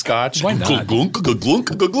pour of scotch. Why not? Glunk, glunk, glunk,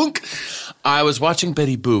 glunk. I was watching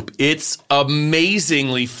Betty Boop. It's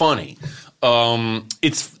amazingly funny.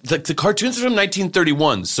 It's like the cartoons are from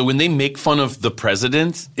 1931. So when they make fun of the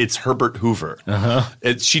president, it's Herbert Hoover.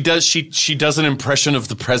 She does an impression of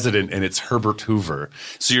the president, and it's Herbert Hoover.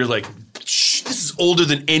 So you're like, this is older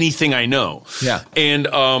than anything I know. Yeah, and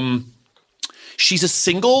she's a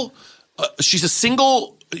single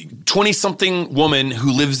 20-something woman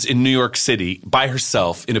who lives in New York City by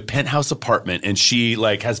herself in a penthouse apartment, and she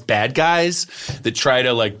like has bad guys that try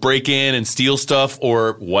to like break in and steal stuff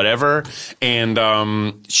or whatever. And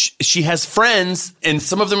she has friends, and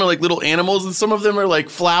some of them are like little animals, and some of them are like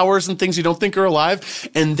flowers and things you don't think are alive,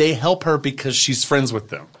 and they help her because she's friends with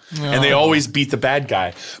them. And they always beat the bad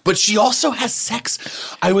guy. But she also has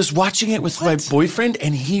sex. I was watching it with my boyfriend,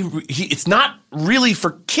 and he it's not really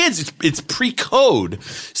for kids. It's pre-code.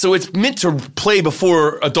 So it's meant to play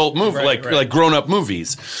before adult movie, like grown-up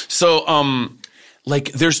movies. So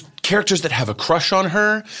like there's characters that have a crush on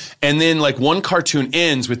her, and then like one cartoon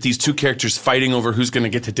ends with these two characters fighting over who's going to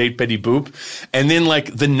get to date Betty Boop, and then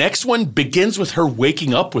like the next one begins with her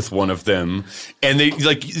waking up with one of them, and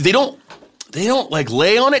they don't like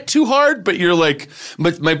lay on it too hard, but you're like,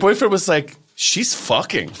 but my boyfriend was like, she's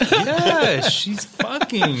fucking. Yeah, she's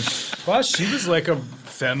fucking. Well, she was like a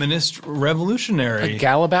feminist revolutionary. A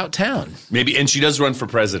gal about town. Maybe, and she does run for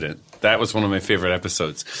president. That was one of my favorite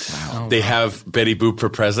episodes. Wow. They have Betty Boop for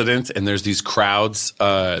president, and there's these crowds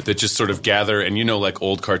that just sort of gather, and like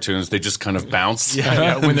old cartoons, they just kind of bounce.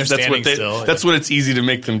 Yeah, when they're standing still. That's what it's easy to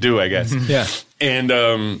make them do, I guess. Yeah. And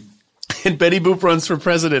Betty Boop runs for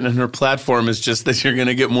president, and her platform is just that you're going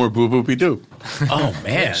to get more boo-boopy-doo. Oh,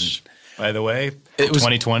 man. By the way, it was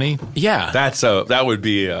 2020. Yeah. That would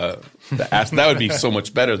be that would be so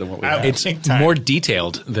much better than what we have. It's more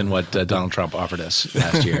detailed than what Donald Trump offered us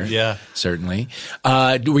last year. Yeah. Certainly.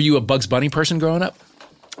 Were you a Bugs Bunny person growing up?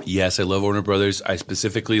 Yes, I love Warner Brothers. I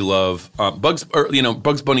specifically love Bugs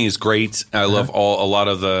Bunny is great. I love a lot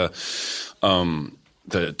of the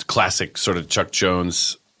classic sort of Chuck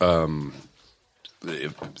Jones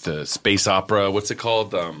the space opera. What's it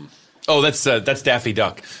called? That's Daffy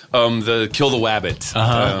Duck. The Kill the Wabbit.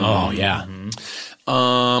 Oh yeah.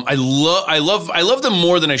 I love them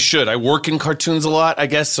more than I should. I work in cartoons a lot, I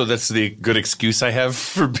guess, so that's the good excuse I have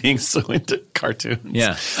for being so into cartoons.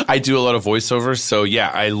 Yeah. I do a lot of voiceovers, so yeah,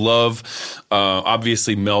 I love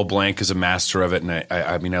obviously Mel Blanc is a master of it, and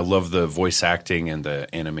I mean I love the voice acting and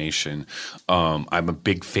the animation. I'm a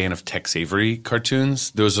big fan of Tex Avery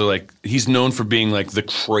cartoons. Those are like, he's known for being like the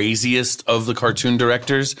craziest of the cartoon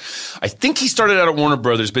directors. I think he started out at Warner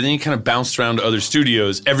Brothers, but then he kind of bounced around to other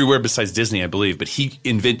studios everywhere besides Disney, I believe. But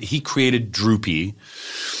he created Droopy.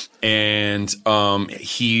 And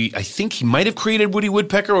I think he might have created Woody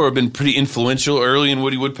Woodpecker or been pretty influential early in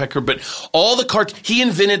Woody Woodpecker. But all the he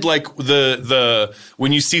invented like the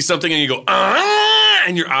when you see something and you go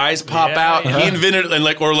and your eyes pop out. He invented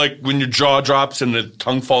and or when your jaw drops and the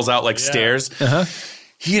tongue falls out like stairs.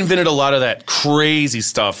 He invented a lot of that crazy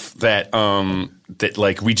stuff that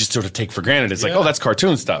like we just sort of take for granted. It's like, oh, that's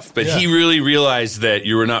cartoon stuff. But he really realized that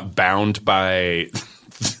you were not bound by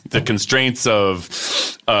the constraints of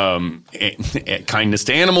kindness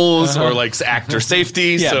to animals or like actor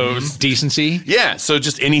safety. So decency. Yeah. So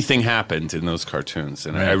just anything happened in those cartoons.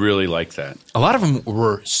 And I really like that. A lot of them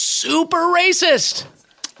were super racist.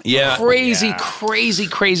 Yeah. Crazy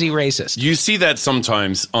racist. You see that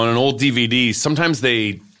sometimes on an old DVD. Sometimes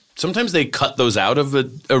they cut those out of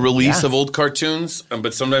a release of old cartoons,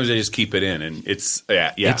 but sometimes they just keep it in, and it's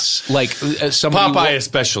It's like Popeye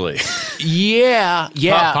especially. Yeah.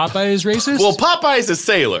 Popeye is racist? Well, Popeye is a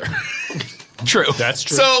sailor. True. That's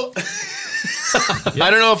true. So I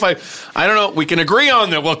don't know. We can agree on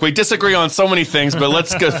that. Look, we disagree on so many things, but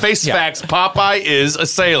let's go face facts. Popeye is a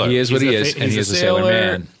sailor. He is what he is, and he is a sailor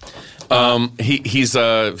man. He's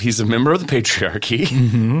a member of the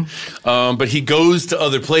patriarchy, but he goes to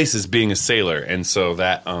other places being a sailor, and so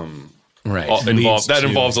that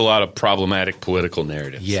involves a lot of problematic political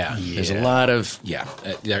narratives. Yeah. There's a lot of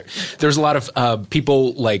there's a lot of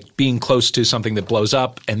people like being close to something that blows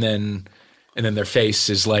up, and then their face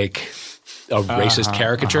is like a racist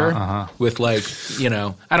caricature with like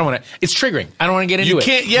I don't want to. It's triggering. I don't want to get into it.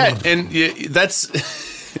 You can't yet, and that's.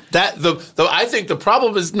 I think the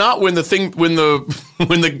problem is not when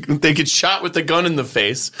they get shot with the gun in the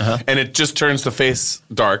face and it just turns the face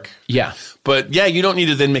dark. Yeah. But you don't need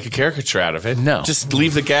to then make a caricature out of it. No. Just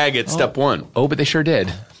leave the gag at step one. Oh, but they sure did.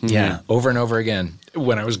 Mm-hmm. Yeah. Over and over again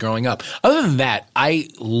when I was growing up. Other than that, I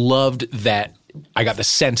loved that I got the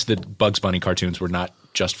sense that Bugs Bunny cartoons were not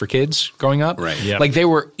just for kids growing up. Right. Yep. Like they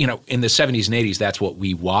were, in the 70s and 80s, that's what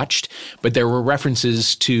we watched. But there were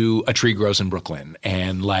references to A Tree Grows in Brooklyn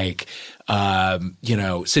and like,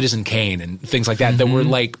 Citizen Kane and things like that that were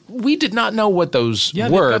like, we did not know what those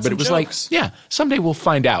were, but it was jokes. Someday we'll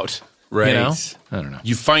find out. Right. I don't know.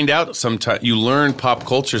 You find out sometimes, you learn pop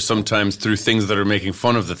culture sometimes through things that are making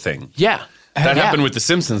fun of the thing. Yeah. That happened with The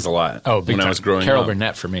Simpsons a lot when I was growing Carol up.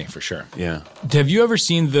 Burnett for me, for sure. Yeah. Have you ever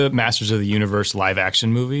seen the Masters of the Universe live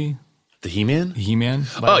action movie? The He-Man? He-Man?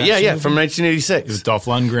 Oh, yeah, from 1986. With Dolph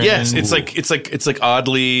Lundgren. Yes, it's like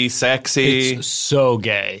oddly sexy. It's so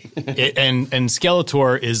gay. And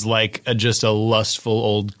Skeletor is like just a lustful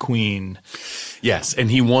old queen. Yes,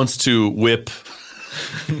 and he wants to whip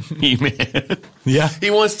He-Man. Yeah.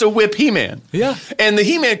 He wants to whip He-Man. Yeah. And the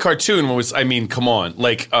He-Man cartoon was, come on.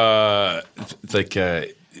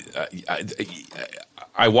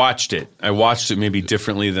 I watched it. I watched it maybe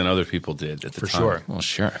differently than other people did at the time. For sure. Well,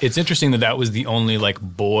 sure. It's interesting that was the only like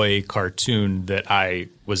boy cartoon that I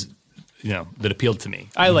was, that appealed to me.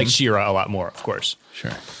 I like She-Ra a lot more, of course.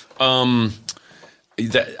 Sure.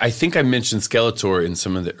 I think I mentioned Skeletor in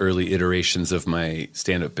some of the early iterations of my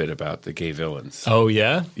stand-up bit about the gay villains. Oh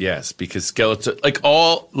yeah, yes, because Skeletor,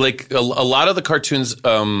 a lot of the cartoons,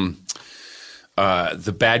 the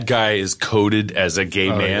bad guy is coded as a gay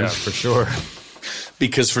man, for sure.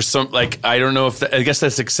 Because for some, I don't know if I guess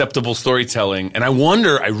that's acceptable storytelling, and I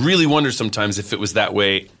really wonder sometimes if it was that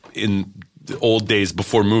way in the old days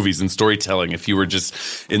before movies and storytelling. If you were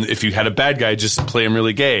if you had a bad guy, just play him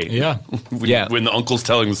really gay. Yeah, when the uncle's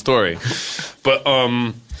telling the story. But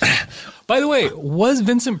by the way, was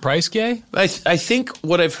Vincent Price gay? I think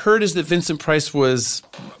what I've heard is that Vincent Price was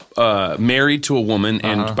married to a woman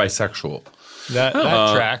and bisexual. That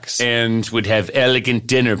tracks. And would have elegant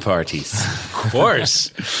dinner parties. Of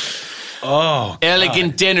course. Oh,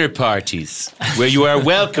 elegant dinner parties where you are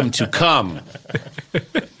welcome to come.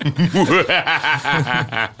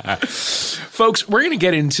 Folks, we're going to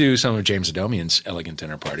get into some of James Adomian's elegant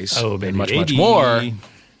dinner parties. Oh, baby, and much more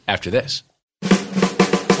after this.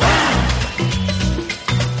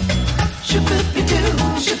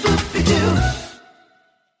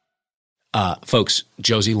 Folks,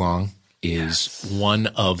 Josie Long is one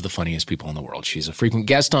of the funniest people in the world. She's a frequent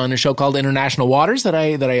guest on a show called International Waters that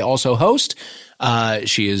I also host.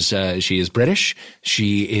 She is British.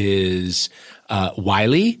 She is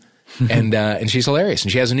wily, and she's hilarious.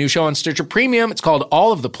 And she has a new show on Stitcher Premium. It's called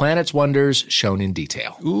All of the Planet's Wonders Shown in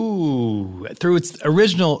Detail. Ooh! Through its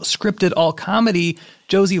original scripted all comedy,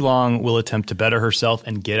 Josie Long will attempt to better herself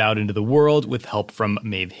and get out into the world with help from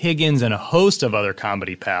Maeve Higgins and a host of other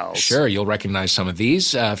comedy pals. Sure, you'll recognize some of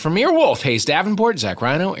these. From Earwolf, Hayes Davenport, Zach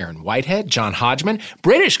Rhino, Aaron Whitehead, John Hodgman,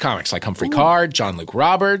 British comics like Humphrey Card, John Luke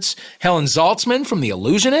Roberts, Helen Zaltzman from The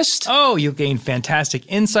Illusionist. Oh, you'll gain fantastic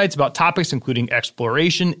insights about topics including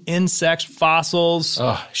exploration, insects, fossils.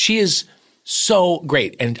 Oh, she is so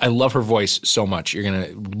great, and I love her voice so much. You're going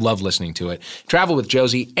to love listening to it. Travel with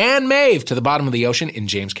Josie and Maeve to the bottom of the ocean in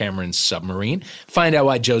James Cameron's submarine. Find out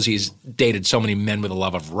why Josie's dated so many men with a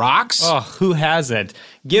love of rocks. Oh, who hasn't?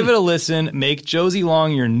 Give it a listen. Make Josie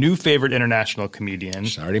Long your new favorite international comedian.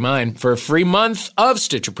 It's already mine. For a free month of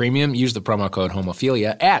Stitcher Premium, use the promo code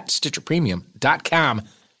homophilia at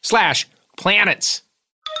stitcherpremium.com/planets.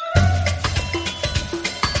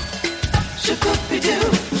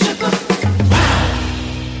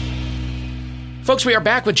 Folks, we are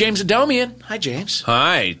back with James Adomian. Hi, James.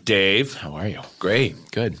 Hi, Dave. How are you? Great.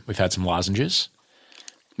 Good. We've had some lozenges.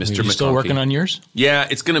 Mr. Are you still working on yours? Yeah,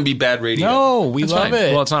 it's going to be bad radio. No, we love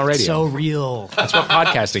it. Well, it's not radio. It's so real. That's what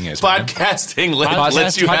podcasting is. Podcasting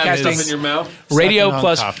lets you have stuff in your mouth. Radio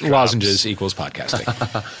plus lozenges equals podcasting.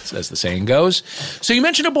 So as the saying goes. So you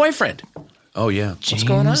mentioned a boyfriend. Oh, yeah. What's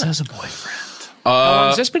going on? James has a boyfriend. How long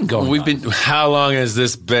has this been going on? How long has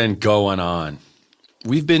this been going on?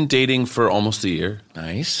 We've been dating for almost a year.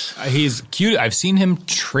 Nice. He's cute. I've seen him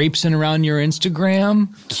traipsing around your Instagram.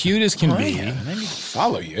 Cute as can be. I need to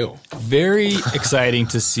follow you. Very exciting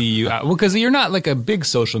to see you. Well, because you're not like a big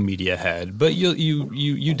social media head, but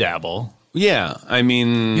you dabble. Yeah, I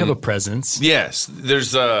mean, You have a presence. yes.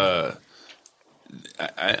 There's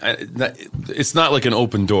it's not like an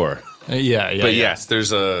open door. Yeah. But yes,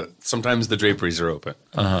 there's sometimes the draperies are open.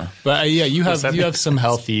 But yeah, you have some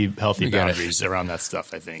healthy boundaries around that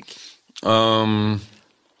stuff, I think. Yeah,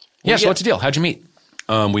 so what's the deal? How'd you meet?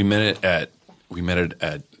 We met it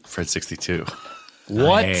at Fred 62.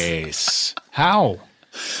 What? Nice. How?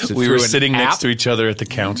 We were sitting next to each other at the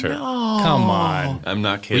counter. Come on. I'm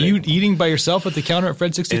not Were kidding. you eating by yourself at the counter at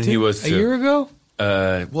Fred 62? And he was a too. year ago?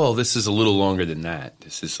 Well, this is a little longer than that.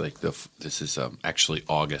 This is actually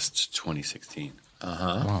August 2016.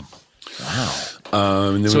 Wow.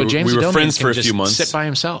 And then So James we were Adomian friends can for a just few months. sit by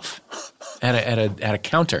himself at a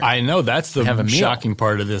counter. I know. That's the Have a meal. shocking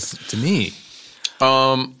part of this to me.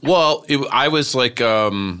 Well, I was like,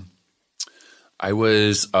 I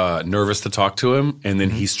was nervous to talk to him, and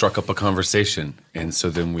then he struck up a conversation, and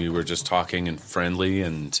so then we were just talking and friendly,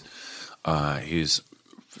 and he's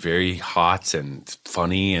very hot and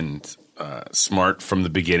funny and smart from the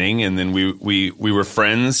beginning, and then we were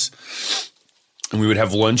friends, and we would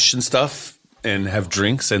have lunch and stuff and have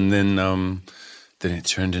drinks, and then it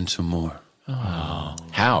turned into more. Oh.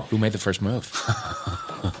 How? Who made the first move?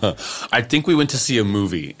 I think we went to see a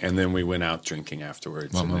movie, and then we went out drinking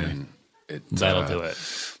afterwards. What and movie? Then That'll do it.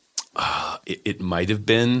 It might have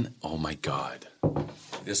been. Oh my God,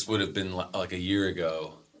 this would have been like a year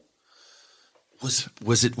ago.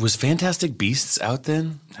 Was Fantastic Beasts out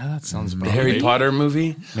then? That sounds The Harry Potter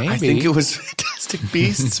movie? Maybe. I think it was Fantastic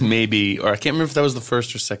Beasts, maybe, or I can't remember if that was the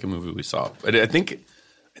first or second movie we saw. But I think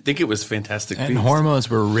it was Fantastic And Beasts. hormones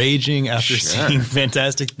were raging after seeing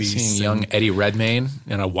Fantastic Beasts. Seeing young Eddie Redmayne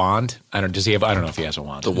and a wand. Does he have? I don't know if he has a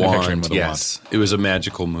wand. The I picture him Wand, with a yes. It was a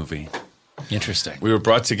magical movie. wand. Interesting. We were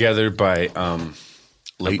brought together by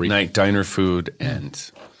late night diner food and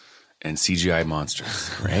CGI monsters.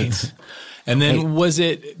 Great. And then was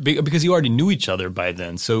it because you already knew each other by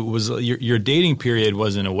then? So it was your dating period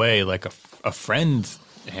was in a way like a friend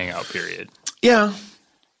hangout period. Yeah,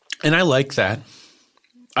 and I like that.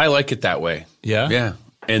 I like it that way. Yeah, yeah.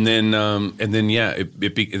 And then yeah,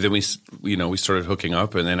 then we started hooking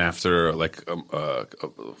up, and then after like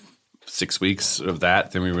 6 weeks of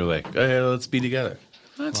that, then we were like, hey, let's be together.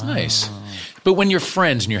 That's nice. But when you're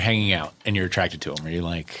friends and you're hanging out and you're attracted to them, are you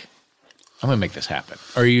like, I'm gonna make this happen?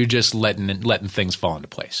 Or are you just letting things fall into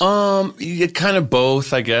place? Kind of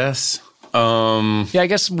both, I guess. Yeah, I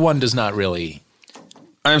guess one does not really.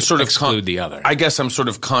 I'm sort of exclude the other. I guess I'm sort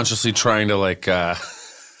of consciously trying to like.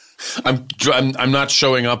 I'm not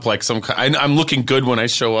showing up like some. I'm looking good when I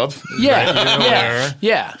show up. Yeah,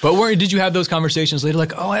 yeah. But did you have those conversations later?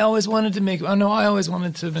 Like, I always wanted to make. Oh no, I always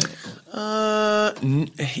wanted to.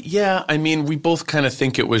 Yeah. I mean, we both kind of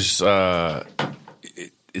think it was.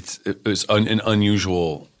 It was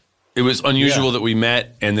unusual. It was unusual that we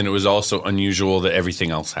met, and then it was also unusual that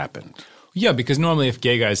everything else happened. Yeah, because normally if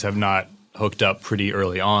gay guys have not hooked up pretty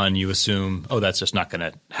early on, you assume, that's just not going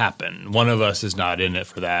to happen. One of us is not in it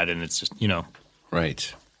for that, and it's just,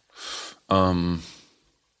 Right. But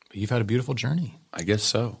you've had a beautiful journey. I guess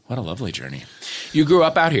so. What a lovely journey. You grew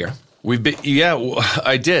up out here.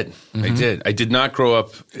 I did. I did not grow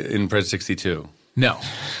up in Fred 62. No.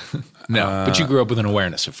 But you grew up with an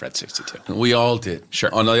awareness of Fred 62. We all did.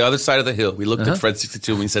 Sure. On the other side of the hill, we looked at Fred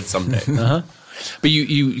 62 and we said someday. But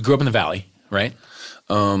you grew up in the Valley, right?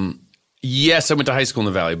 Yes, I went to high school in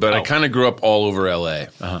the Valley, but I kind of grew up all over L.A.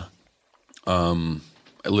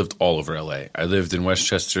 I lived all over L.A. I lived in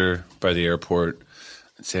Westchester by the airport,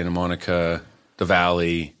 Santa Monica, the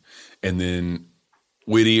Valley, and then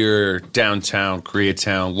Whittier, downtown,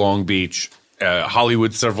 Koreatown, Long Beach,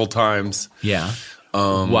 Hollywood several times. Yeah.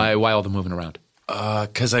 Why all the moving around?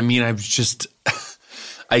 Because, I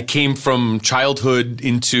came from childhood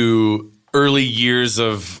into early years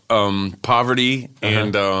of poverty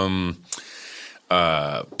and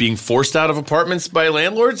being forced out of apartments by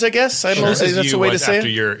landlords, I guess. I don't know. That's a way to say after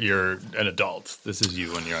it. You're an adult. This is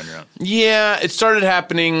you when you're on your own. Yeah, it started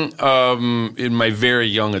happening in my very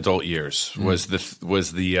young adult years. Was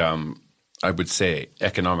the I would say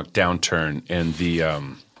economic downturn and the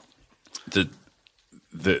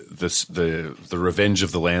revenge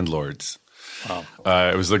of the landlords. Wow.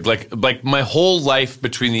 It was like my whole life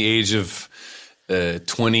between the age of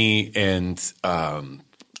 20 and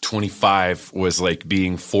 25 was like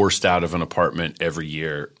being forced out of an apartment every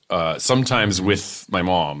year. Sometimes with my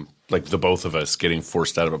mom, like the both of us getting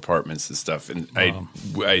forced out of apartments and stuff. And I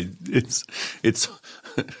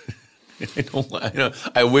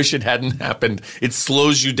wish it hadn't happened. It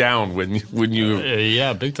slows you down when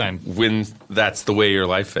you big time when that's the way your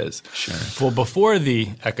life is. Sure. Well, before the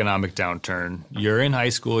economic downturn, you're in high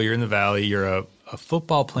school, you're in the Valley, you're a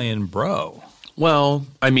football playing bro. Well,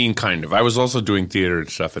 kind of. I was also doing theater and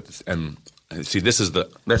stuff at this, and see, that's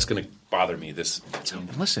going to bother me.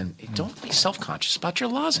 Listen, don't be self-conscious about your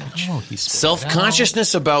lozenge.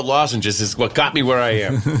 Self-consciousness about lozenges is what got me where I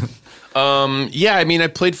am. I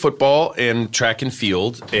played football and track and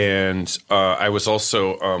field, and I was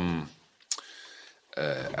also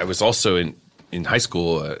in high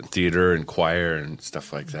school theater and choir and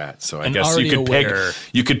stuff like that. So I guess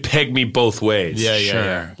you could peg me both ways. Yeah,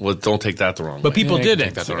 sure. Well, don't take that the wrong way. But people didn't.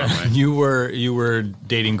 Take that the wrong way. You were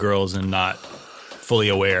dating girls and not fully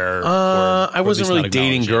aware. I wasn't really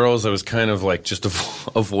dating girls. I was kind of like just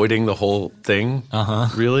avoiding the whole thing.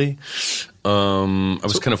 Really. I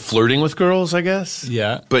was kind of flirting with girls, I guess.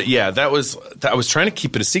 Yeah. But yeah, I was trying to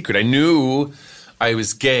keep it a secret. I knew I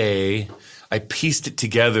was gay. I pieced it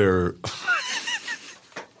together.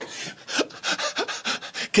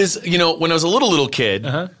 Because, when I was a little kid,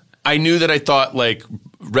 I knew that I thought like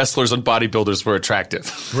wrestlers and bodybuilders were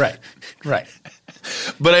attractive. Right.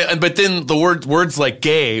 But then the words like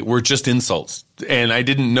gay were just insults, and I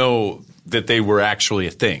didn't know that they were actually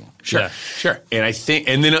a thing. Sure. And I think,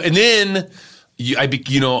 and then I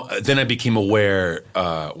became aware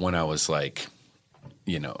when I was like,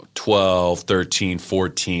 12, 13,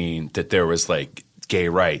 14, that there was like gay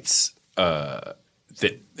rights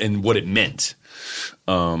and what it meant.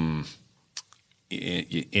 And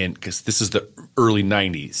because this is the early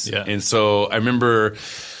 90s. Yeah. And so I remember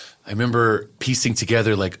piecing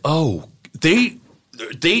together like, and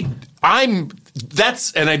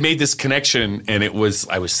I made this connection, and I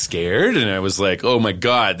was scared, and I was like, oh my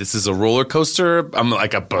God, this is a roller coaster. I'm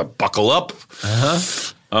like, buckle up.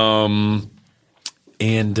 And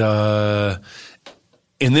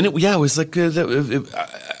then it was like,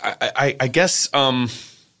 I guess,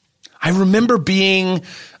 I remember being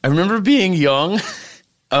young,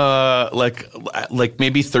 like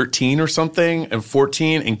maybe 13 or something, and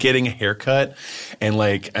 14, and getting a haircut, and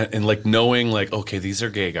knowing like, okay, these are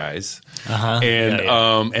gay guys,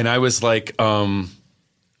 and I was like, I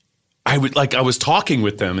was talking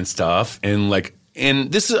with them and stuff, and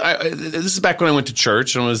this is back when I went to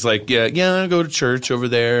church, and I was like, yeah, I go to church over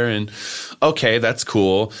there, and okay, that's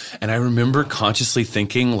cool. And I remember consciously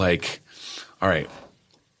thinking like, all right,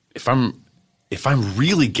 if I'm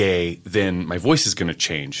really gay, then my voice is going to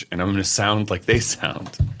change, and I'm going to sound like they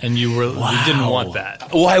sound. And you didn't want that.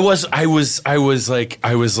 Well, I was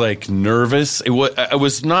like nervous. I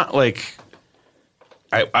was not like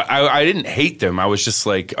I didn't hate them. I was just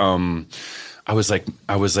like I was like,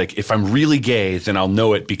 if I'm really gay, then I'll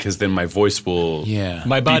know it, because then my voice will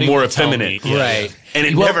my body be more will effeminate. Right. And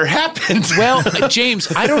it never happened. Well, James,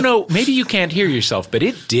 I don't know. Maybe you can't hear yourself, but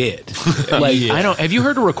it did. I don't. Have you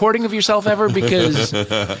heard a recording of yourself ever? Because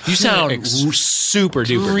you sound super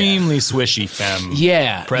duper. Extremely swishy femme.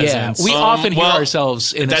 Yeah. Presence. Yeah. We often hear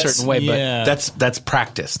ourselves in a certain way, but that's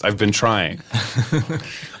practiced. I've been trying. But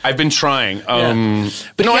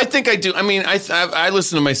no, I think I do. I mean, I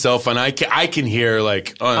listen to myself, and I can hear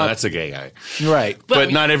like, oh, no, that's a gay guy, right?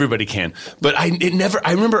 But not everybody can. But I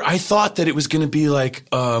remember I thought that it was going to be like,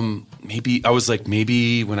 like,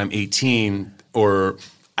 maybe when I'm 18, or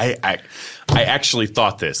I actually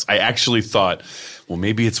thought this. I actually thought, well,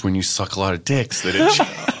 maybe it's when you suck a lot of dicks that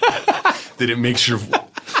it makes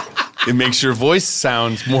your voice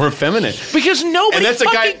sound more effeminate. Because nobody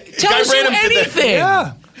tells you anything.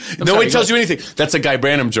 Yeah. Nobody tells you anything. That's a Guy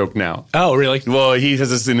Branum joke now. Oh, really? Well, he has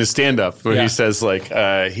this in his stand-up where he says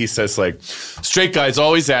straight guys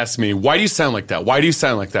always ask me, why do you sound like that? Why do you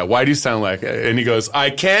sound like that? Why do you sound like that? And he goes, I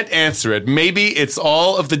can't answer it. Maybe it's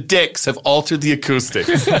all of the dicks have altered the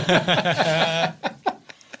acoustics.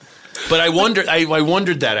 But I wondered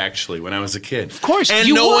that actually when I was a kid. Of course, and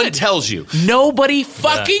no one tells you. Nobody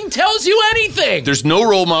fucking tells you anything. There's no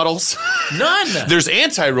role models. None. There's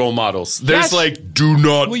anti-role models. There's do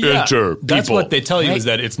not enter people. That's what they tell you is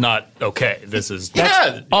that it's not okay. That's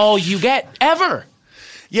all you get ever.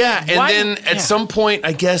 Yeah, and then at some point,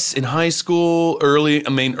 I guess in high school, early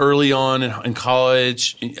on in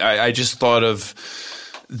college, I just thought of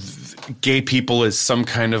gay people as some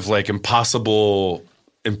kind of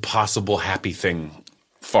impossible happy thing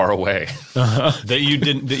far away.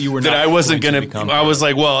 I wasn't going to. I was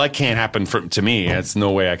like, well, that can't happen to me. It's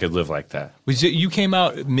no way I could live like that. You came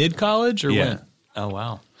out mid-college or when? Oh,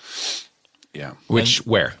 wow. Yeah.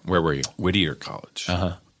 Where were you? Whittier College.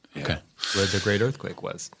 Uh-huh. Yeah. Okay. Where the great earthquake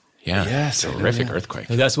was. Yeah. Yes. Horrific earthquake.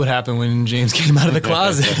 That's what happened when James came out of the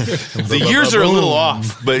closet. The years are a little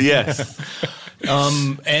off, but yes.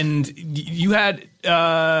 And you had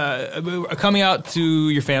coming out to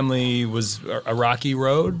your family was a rocky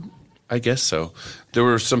road? I guess so. There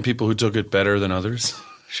were some people who took it better than others.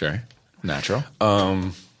 Sure. Natural.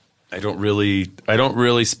 I don't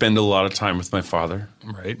really spend a lot of time with my father.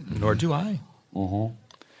 Right. Nor do I. Mm-hmm.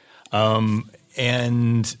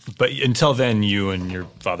 But until then, you and your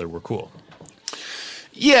father were cool.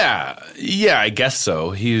 Yeah, I guess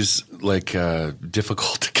so. He's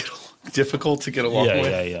difficult to get along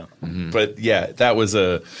with. Yeah. Mm-hmm. But that was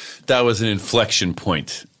an inflection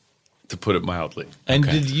point, to put it mildly. And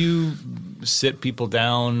did you sit people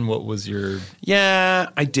down? What was your? Yeah,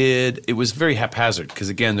 I did. It was very haphazard because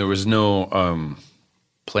again, there was no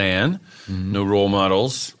plan, no role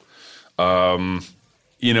models.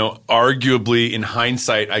 Arguably in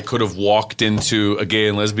hindsight, I could have walked into a gay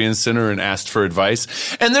and lesbian center and asked for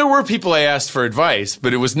advice. And there were people I asked for advice,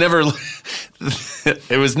 but it was never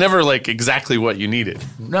exactly what you needed.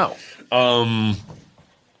 No.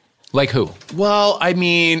 Like who? Well, I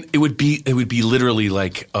mean, it would be literally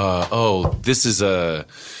this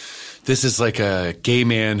is like a gay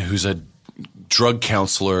man who's a drug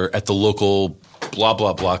counselor at the local blah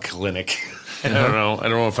blah blah clinic. I don't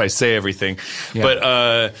know if I say everything,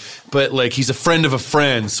 but he's a friend of a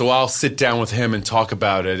friend, so I'll sit down with him and talk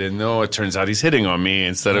about it. And it turns out he's hitting on me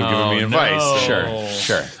instead of giving me advice. No.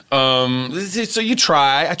 Sure. So you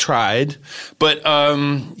try. I tried, but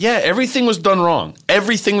everything was done wrong.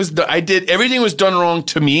 Everything was done wrong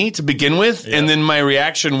to me to begin with, and then my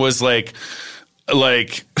reaction was like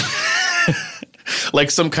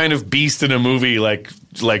some kind of beast in a movie, like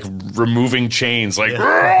removing chains,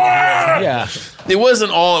 Yeah. It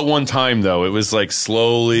wasn't all at one time though. It was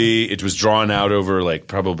slowly. It was drawn out over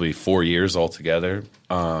probably 4 years altogether.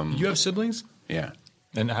 You have siblings? Yeah.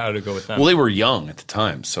 And how did it go with them? Well, they were young at the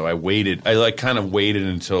time, so I waited. I kind of waited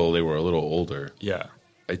until they were a little older. Yeah.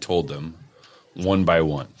 I told them one by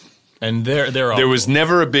one. And they're all there was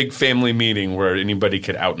never a big family meeting where anybody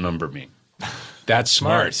could outnumber me. That's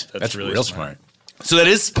smart. That's really real smart. So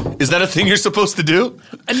is that a thing you're supposed to do?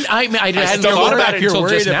 And I hadn't thought about it you're until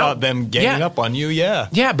worried just now. about them ganging up on you. Yeah.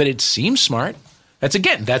 Yeah, but it seems smart. That's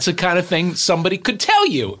the kind of thing somebody could tell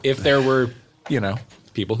you if there were,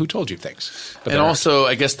 people who told you things. But and also,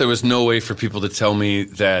 I guess there was no way for people to tell me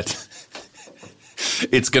that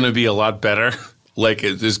it's going to be a lot better.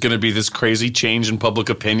 There's going to be this crazy change in public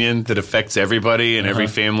opinion that affects everybody and every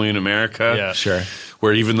family in America. Yeah, sure.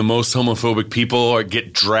 Where even the most homophobic people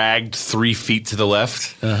get dragged 3 feet to the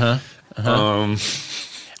left.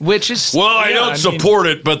 Which is I don't support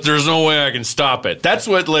it, but there's no way I can stop it. That's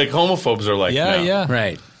what homophobes are like now. Yeah,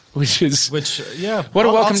 right. Which what a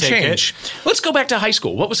welcome change. Let's go back to high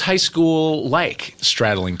school. What was high school like?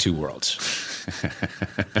 Straddling two worlds.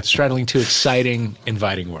 Straddling two exciting,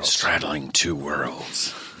 inviting worlds. Straddling two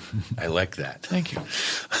worlds. I like that. Thank you.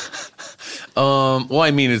 Well,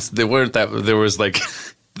 I mean, there weren't that. There was the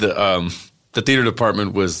theater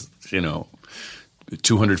department was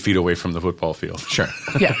 200 feet away from the football field. Sure.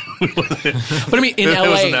 Yeah. But I mean, in LA, it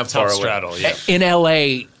wasn't that far away. Straddle, yeah. In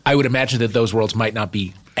LA, I would imagine that those worlds might not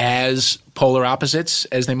be as polar opposites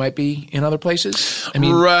as they might be in other places. I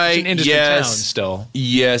mean, right? It's an industry town still.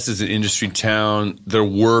 Yes, it's an industry town. There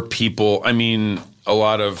were people. I mean, a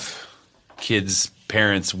lot of kids'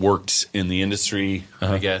 parents worked in the industry,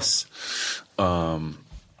 I guess. I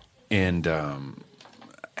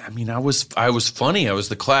mean, I was funny. I was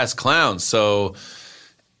the class clown. So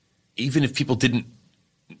even if people didn't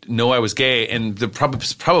know I was gay, and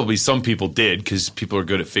probably some people did, because people are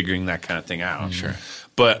good at figuring that kind of thing out. Sure.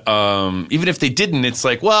 But even if they didn't, it's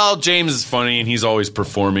like, well, James is funny and he's always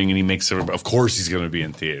performing and he makes everybody. Of course, he's going to be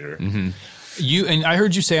in theater. And I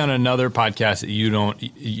heard you say on another podcast that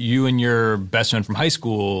you and your best friend from high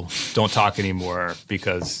school don't talk anymore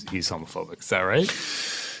because he's homophobic. Is that right?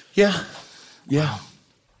 Yeah. Yeah.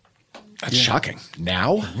 That's shocking.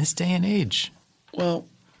 Now? In this day and age. Well,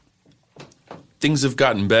 things have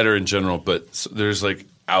gotten better in general, but there's like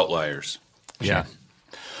outliers. Yeah.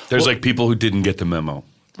 There's like people who didn't get the memo.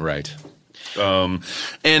 Right. And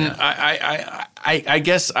I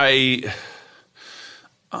guess I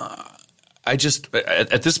just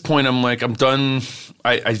at this point I'm like, I'm done.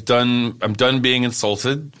 I'm done being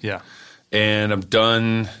insulted. Yeah. And I'm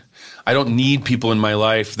done. I don't need people in my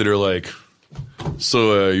life that are like,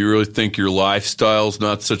 so you really think your lifestyle's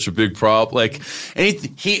not such a big problem? Like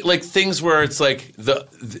like things where it's like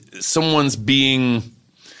someone's being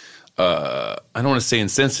I don't want to say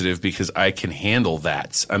insensitive because I can handle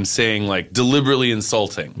that. I'm saying like deliberately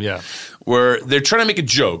insulting. Yeah. Where they're trying to make a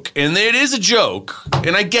joke, and it is a joke,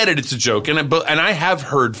 and I get it, it's a joke, and I have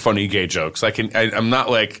heard funny gay jokes. I'm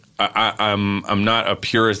not like I'm not a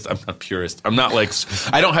purist. I'm not purist. I'm not like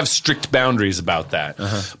I don't have strict boundaries about that.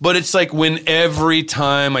 But it's like when every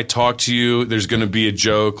time I talk to you, there's going to be a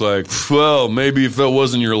joke like, well, maybe if that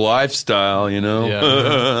wasn't your lifestyle, you know.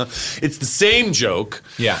 Yeah. It's the same joke.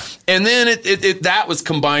 Yeah. And then that was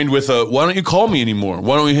combined with why don't you call me anymore?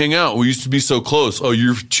 Why don't we hang out? We used to be so close. Oh,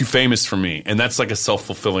 you're too famous for me. And that's like a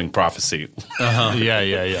self-fulfilling prophecy.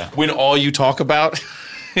 Yeah. When all you talk about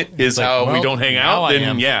is like, how we don't hang out,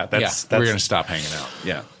 then that's we're going to stop hanging out.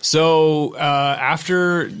 Yeah. So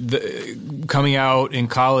after coming out in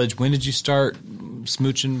college, when did you start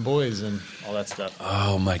smooching boys and all that stuff?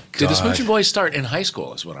 Oh, my God. Did the smooching boys start in high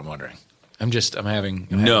school is what I'm wondering.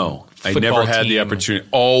 No, I never had the opportunity.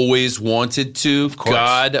 Always wanted to.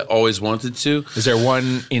 God, always wanted to. Is there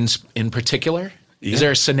one in particular? Yeah. Is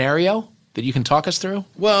there a scenario that you can talk us through?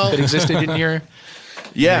 Well, that existed in your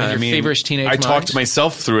favorite teenage I talked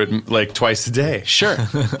myself through it like twice a day. Sure.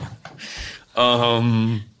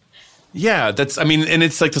 Yeah, and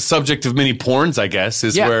it's like the subject of many porns, I guess,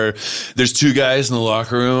 is where there's two guys in the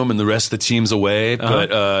locker room and the rest of the team's away,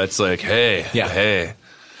 but it's like, hey.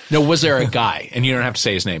 No, was there a guy? And you don't have to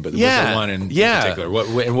say his name, but was there one in particular?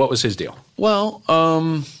 What was his deal? Well,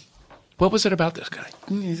 what was it about this guy?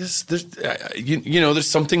 There's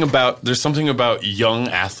something about young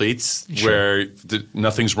athletes where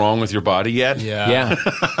nothing's wrong with your body yet. Yeah.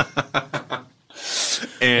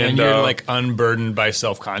 And you're like unburdened by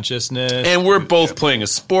self-consciousness. And we're both playing a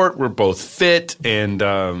sport. We're both fit. And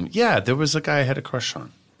there was a guy I had a crush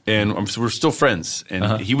on. And we're still friends.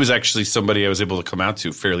 And he was actually somebody I was able to come out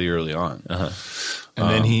to fairly early on. And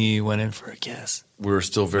then he went in for a kiss. We were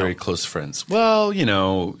still very close friends. Well, you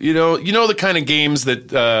know the kind of games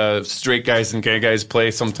that straight guys and gay guys play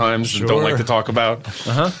sometimes and don't like to talk about.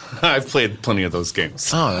 I've played plenty of those games.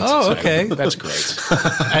 Oh, okay. That's great.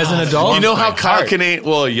 As an adult, you know how Kyle Kinane,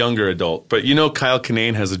 well, a younger adult, but you know Kyle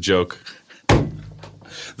Kinane has a joke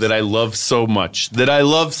that I love so much,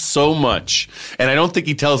 and I don't think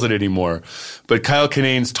he tells it anymore, but Kyle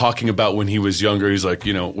Kinane's talking about when he was younger. He's like,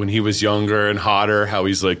 when he was younger and hotter, how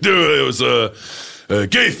he's like, dude, it was a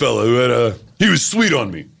gay fella who he was sweet on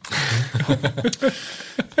me.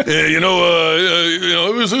 It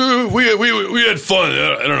was we had fun.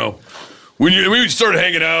 I don't know. When we started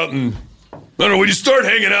hanging out, and I don't know, when you start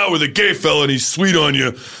hanging out with a gay fella and he's sweet on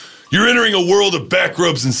you, you're entering a world of back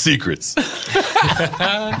rubs and secrets.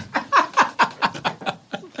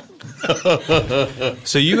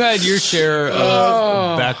 So you had your share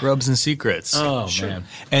of back rubs and secrets. Oh, sure. Man.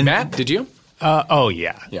 And Matt, did you?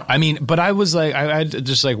 Yeah. I mean, but I was like, I had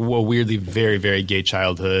just like a weirdly very, very gay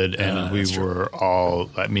childhood, and we were all,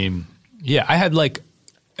 I had like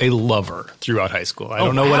a lover throughout high school. I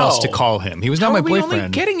don't know what else to call him. He was not my boyfriend. Only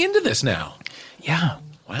getting into this now. Yeah.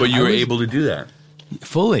 Wow. But you were able to do that.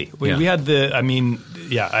 Fully. We had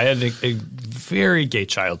I had a very gay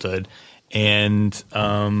childhood, and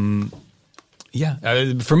for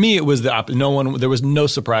me it was there was no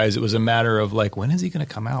surprise. It was a matter of like, when is he going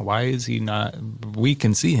to come out? Why is he not? We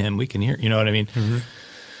can see him, we can hear, you know what I mean? Mm-hmm.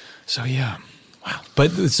 So yeah. Wow.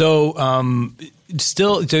 But so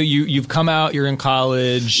still, so you've come out, you're in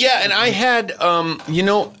college. Yeah, and I had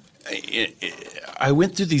I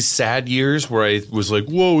went through these sad years where I was like,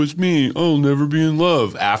 "Whoa, it's me. I'll never be in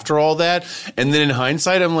love." After all that, and then in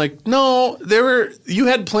hindsight, I'm like, "No, you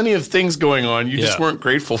had plenty of things going on. You just weren't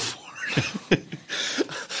grateful for it."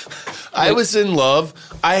 I was in love.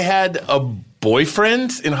 I had a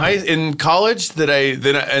boyfriend in college that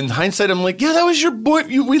in hindsight, I'm like, "Yeah, that was your boy.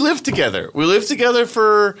 We lived together. We lived together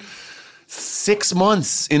for 6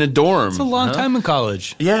 months in a dorm. It's a long time in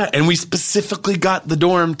college. Yeah, and we specifically got the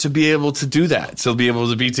dorm to be able to do that, to be able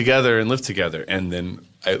to be together and live together. And then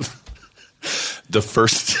the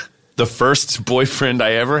first boyfriend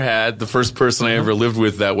I ever had, the first person I ever lived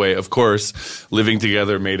with that way, of course, living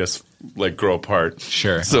together made us like grow apart.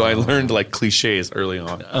 Sure. So I learned like cliches early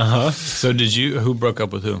on. So who broke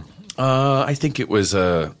up with who? I think it was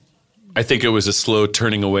a slow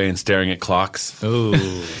turning away and staring at clocks. Oh.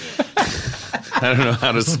 I don't know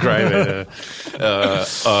how to describe it.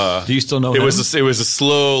 Do you still know him? It was a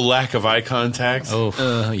slow lack of eye contact.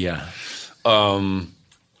 Oh, yeah.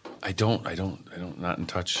 I don't, not in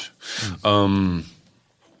touch. And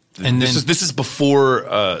this is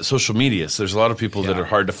before social media. So there's a lot of people that are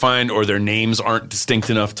hard to find, or their names aren't distinct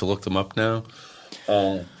enough to look them up now.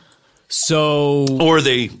 Or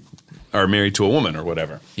they are married to a woman or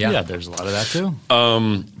whatever. Yeah, there's a lot of that too.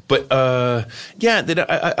 There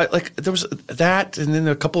was that, and then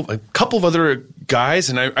a couple of other guys,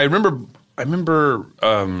 and I remember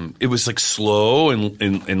it was like slow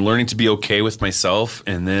and learning to be okay with myself,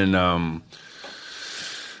 and then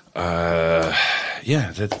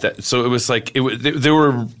so it was like there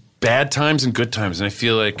were bad times and good times, and I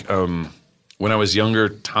feel like when I was younger,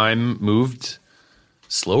 time moved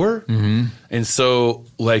slower, and so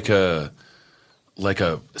like a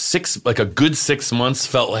good 6 months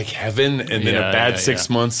felt like heaven, and then a bad 6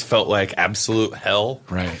 months felt like absolute hell.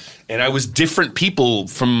 Right. And I was different people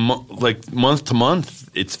from like month to month.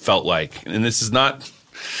 It felt like, and this is not.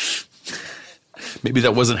 Maybe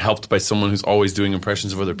that wasn't helped by someone who's always doing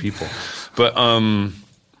impressions of other people, but and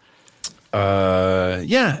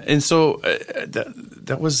so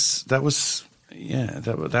that was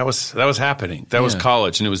happening. That was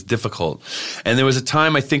college, and it was difficult. And there was a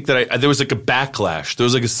time I think that there was like a backlash. There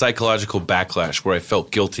was like a psychological backlash where I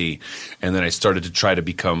felt guilty, and then I started to try to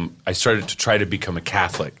become a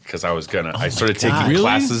Catholic because I was gonna. I started taking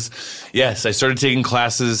classes. Yes, I started taking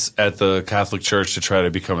classes at the Catholic Church to try to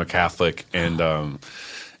become a Catholic, and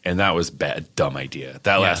that was dumb idea.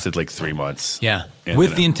 That lasted like 3 months. Yeah,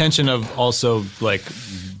 with the intention of also like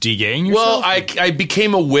de-gaying yourself? Well, I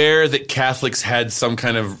became aware that Catholics had some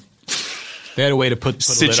kind of they had a way to put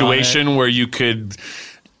situation where you could,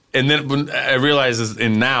 and then when I realized,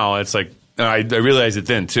 and now it's like I realized it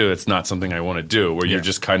then too. It's not something I want to do. Where you're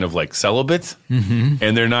just kind of like celibate, and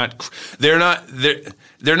they're not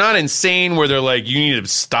insane. Where they're like, you need to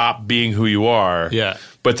stop being who you are. Yeah,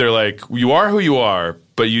 but they're like, you are who you are,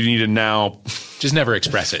 but you need to now just never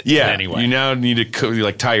express it. Yeah, anyway, you now need to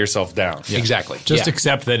like tie yourself down. Yeah. Exactly. Just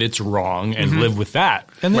accept that it's wrong and live with that,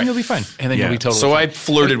 and then you'll be fine. And then you'll be totally. So fine. I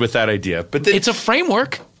flirted with that idea, but it's a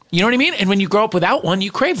framework. You know what I mean? And when you grow up without one,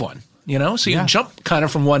 you crave one. You know, so you jump kind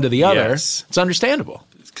of from one to the other. Yes. It's understandable.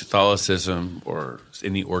 Catholicism or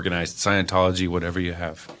any organized Scientology, whatever you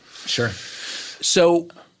have. Sure. So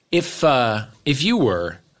if you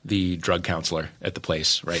were the drug counselor at the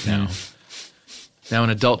place right now, now an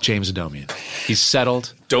adult James Adomian, he's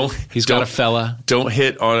settled. He's got a fella. Don't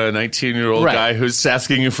hit on a 19-year-old guy who's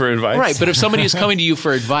asking you for advice. Right, but if somebody is coming to you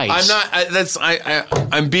for advice,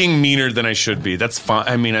 I'm being meaner than I should be. That's fine.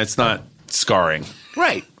 I mean, it's not scarring.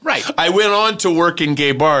 Right. I went on to work in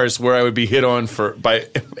gay bars where I would be hit on by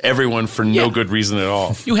everyone for no good reason at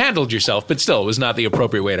all. You handled yourself, but still, it was not the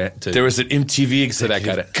appropriate way to There was an MTV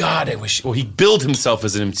executive. God, I wish. Well, he billed himself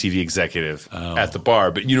as an MTV executive at the bar,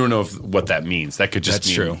 but you don't know what that means. That could just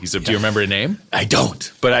mean true. He's a. Do you remember a name? I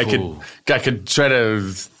don't, but I could try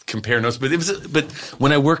to compare notes. But but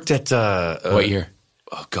when I worked at what year?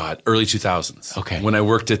 Oh God, early 2000s. Okay. When I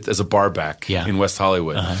worked as a bar back in West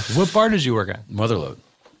Hollywood. What bar did you work at? Motherlode.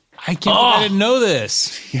 I can't believe I didn't know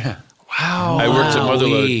this. Yeah. Wow. I worked at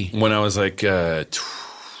Motherlode when I was like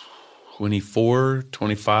 24,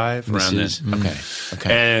 25, around then.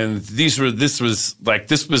 Okay. And this was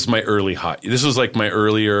my early this was like my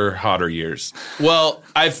earlier hotter years. Well,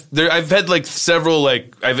 I've had like several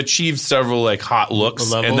I've achieved several like hot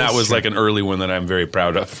looks, and that was like an early one that I'm very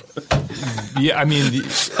proud of. Yeah, I mean,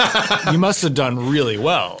 you must have done really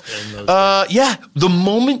well. Yeah, the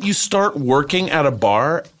moment you start working at a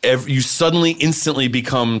bar, you suddenly instantly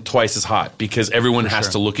become twice as hot because everyone has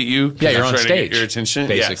to look at you. Yeah, you're on stage. To get your attention,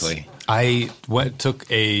 basically. Yes. I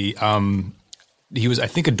took a he was, I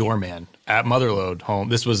think, a doorman at Motherlode home.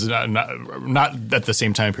 This was not at the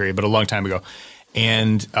same time period, but a long time ago.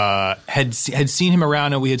 And had seen him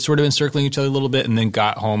around, and we had sort of been circling each other a little bit, and then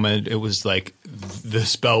got home, and it was like the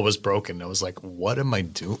spell was broken. I was like, "What am I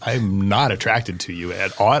doing? I'm not attracted to you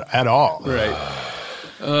at all." Right.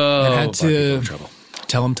 And had to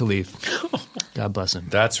tell him to leave. God bless him.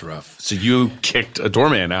 That's rough. So you kicked a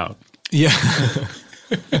doorman out. Yeah.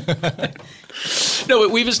 No,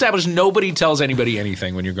 we've established nobody tells anybody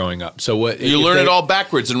anything when you're growing up. So what you learn it all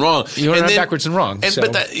backwards and wrong. You learn it backwards and wrong.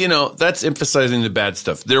 But that, that's emphasizing the bad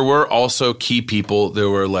stuff. There were also key people. There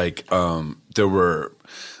were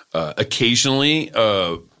occasionally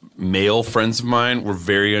male friends of mine were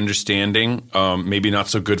very understanding. Maybe not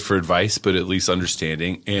so good for advice, but at least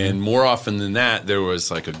understanding. And more often than that, there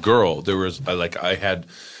was like a girl. There was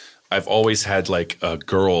I've always had like a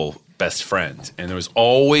girl best friend, and there was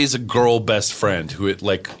always a girl best friend who had to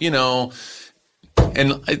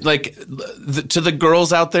the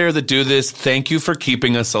girls out there that do this, thank you for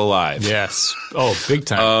keeping us alive. Yes. Oh, big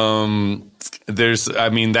time.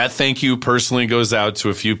 That thank you personally goes out to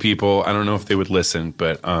a few people. I don't know if they would listen,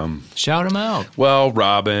 but shout them out. Well,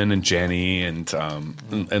 Robin and Jenny and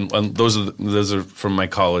those are from my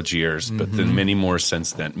college years, but then many more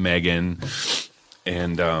since then. Megan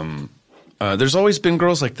and there's always been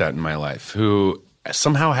girls like that in my life who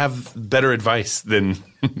somehow have better advice than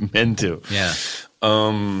men do. Yeah.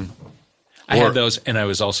 I had those, and I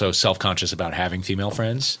was also self-conscious about having female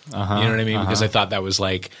friends. You know what I mean? Because I thought that was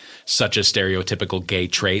like such a stereotypical gay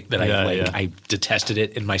trait that I detested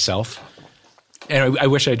it in myself. And I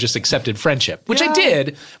wish I just accepted friendship, which I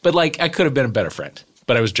did, but like I could have been a better friend.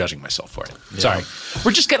 But I was judging myself for it. Yeah. Sorry.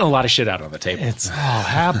 We're just getting a lot of shit out on the table. It's all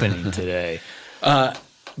happening today.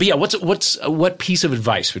 But yeah, what piece of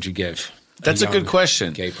advice would you give? That's a good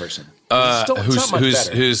question. Gay person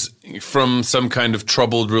who's from some kind of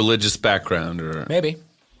troubled religious background, or maybe,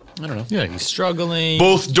 I don't know. Yeah, he's struggling.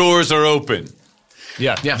 Both doors are open.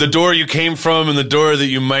 Yeah. The door you came from and the door that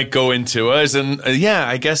you might go into.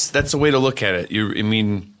 I guess that's a way to look at it.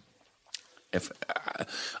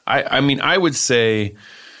 I would say,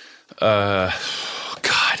 God,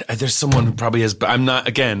 there's someone who probably has. But I'm not.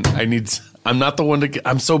 Again, I'm not the one to.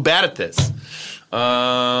 I'm so bad at this. You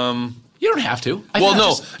don't have to.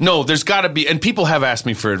 No. There's got to be, and people have asked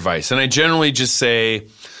me for advice, and I generally just say,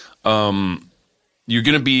 you're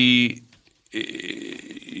going to be,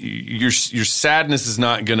 your sadness is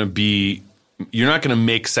not going to be. You're not going to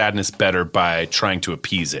make sadness better by trying to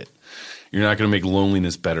appease it. You're not going to make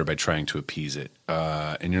loneliness better by trying to appease it,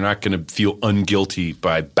 and you're not going to feel unguilty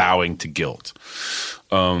by bowing to guilt.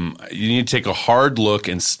 You need to take a hard look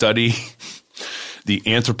and study the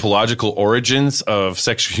anthropological origins of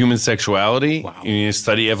human sexuality. Wow. You need to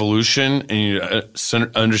study evolution, and you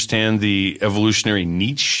understand the evolutionary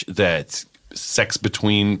niche that sex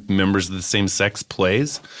between members of the same sex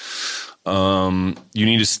plays. You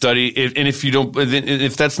need to study,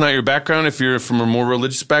 if that's not your background, if you're from a more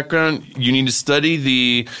religious background, you need to study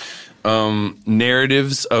the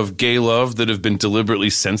narratives of gay love that have been deliberately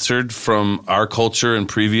censored from our culture and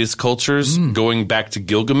previous cultures, going back to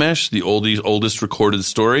Gilgamesh, the oldest recorded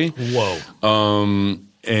story. Whoa.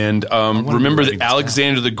 Remember that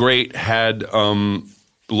Alexander the Great had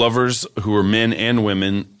lovers who were men and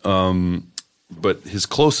women, but his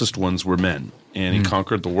closest ones were men. And he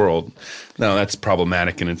conquered the world. Now, that's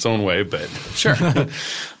problematic in its own way, but sure.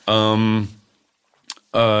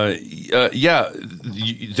 There's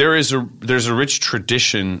a rich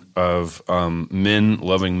tradition of men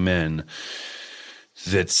loving men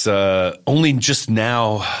that's only just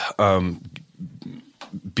now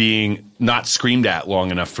being not screamed at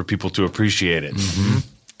long enough for people to appreciate it.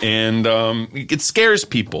 And it scares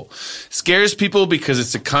people. Scares people because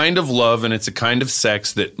it's a kind of love and it's a kind of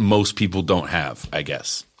sex that most people don't have, I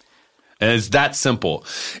guess. And it's that simple.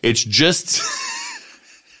 It's just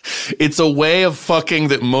it's a way of fucking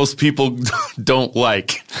that most people don't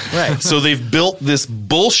like. Right. So they've built this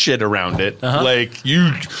bullshit around it. Like,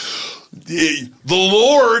 the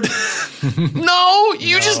Lord. No,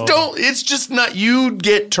 you just don't. It's just not. You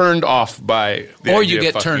get turned off by the or you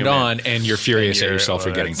get turned on and you're furious at yourself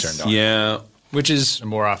for getting turned on. Yeah. Which is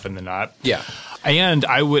more often than not. Yeah. And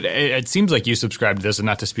it seems like you subscribe to this, and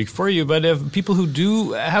not to speak for you, but if people who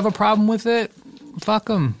do have a problem with it, fuck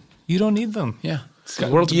them. You don't need them. Yeah. The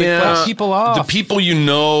world's a big place. People off. The people you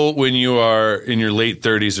know when you are in your late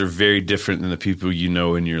 30s are very different than the people you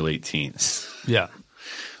know in your late teens. Yeah.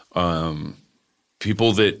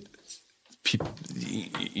 People and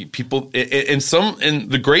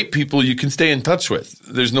the great people you can stay in touch with.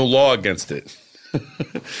 There's no law against it.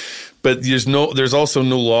 But there's also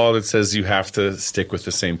no law that says you have to stick with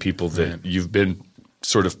the same people that you've been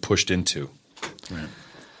sort of pushed into. Right.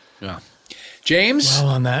 Yeah. James. Well,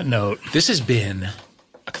 on that note, this has been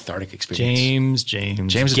a cathartic experience. James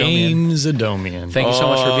Adomian. Thank you so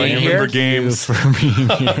much for being here. Games for being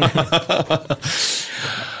here.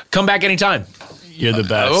 Come back anytime. You're the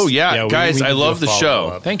best. Guys, I love the show.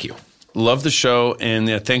 Up. Thank you. Love the show,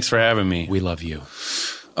 and thanks for having me. We love you.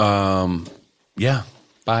 Yeah.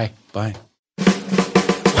 Bye. Bye.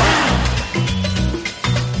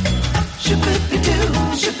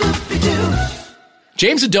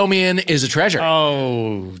 James Adomian is a treasure.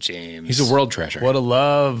 Oh, James. He's a world treasure. What a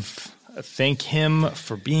love. Thank him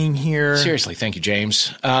for being here. Seriously, thank you,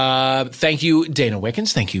 James. Thank you, Dana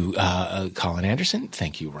Wickens. Thank you, Colin Anderson.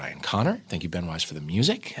 Thank you, Ryan Connor. Thank you, Ben Wise, for the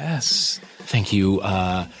music. Yes. Thank you,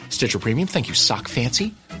 Stitcher Premium. Thank you, Sock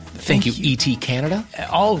Fancy. Thank you, ET Canada.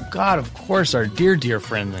 Oh, God, of course, our dear, dear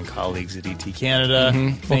friends and colleagues at ET Canada.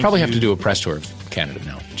 Mm-hmm. We'll probably have to do a press tour of Canada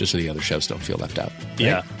now, just so the other shows don't feel left out.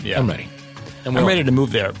 Right? Yeah. I'm ready. And I'm ready to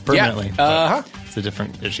move there permanently. Yeah. It's a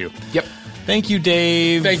different issue. Yep. Thank you,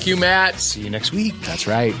 Dave. Thank you, Matt. See you next week. That's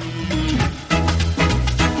right.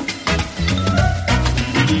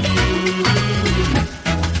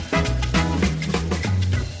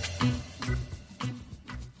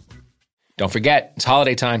 Don't forget, it's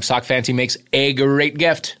holiday time. Sock Fancy makes a great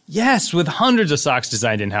gift. Yes, with hundreds of socks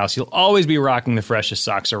designed in-house, you'll always be rocking the freshest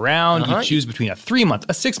socks around. You choose between a 3-month,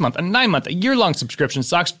 a 6-month, a 9-month, a year-long subscription.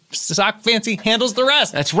 Sock Fancy handles the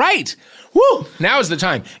rest. That's right. Woo! Now is the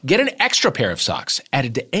time. Get an extra pair of socks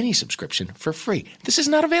added to any subscription for free. This is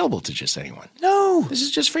not available to just anyone. No. This is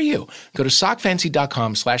just for you. Go to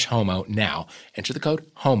sockfancy.com/homo now. Enter the code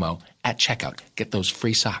HOMO at checkout. Get those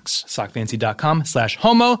free socks.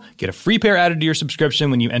 Sockfancy.com/homo. Get a free pair added to your subscription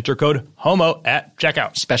when you enter code HOMO at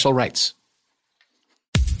checkout. Special rights.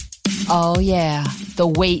 Oh, yeah. The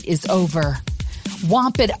wait is over.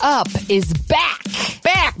 Womp It Up is back.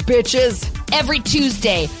 Back, bitches. Every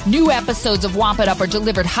Tuesday, new episodes of Womp It Up are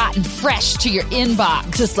delivered hot and fresh to your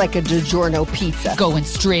inbox. Just like a DiGiorno pizza. Going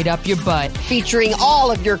straight up your butt. Featuring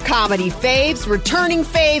all of your comedy faves, returning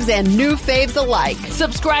faves, and new faves alike.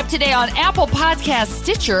 Subscribe today on Apple Podcasts,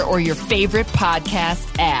 Stitcher, or your favorite podcast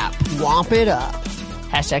app. Womp It Up.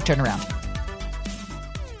 Hashtag turnaround.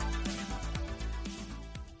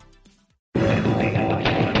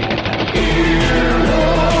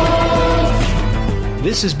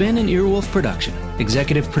 This has been an Earwolf production,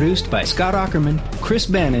 executive produced by Scott Aukerman, Chris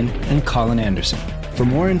Bannon, and Colin Anderson. For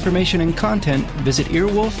more information and content, visit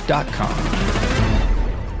earwolf.com.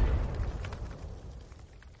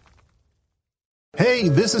 Hey,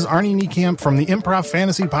 this is Arnie Niekamp from the Improv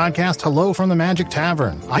Fantasy Podcast, Hello from the Magic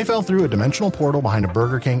Tavern. I fell through a dimensional portal behind a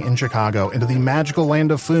Burger King in Chicago into the magical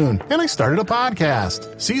land of Foon, and I started a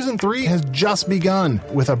podcast. Season 3 has just begun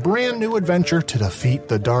with a brand new adventure to defeat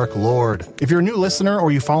the Dark Lord. If you're a new listener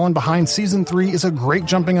or you've fallen behind, Season 3 is a great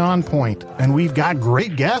jumping on point, and we've got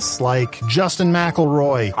great guests like Justin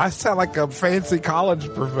McElroy. I sound like a fancy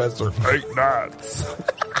college professor. 8 nuts.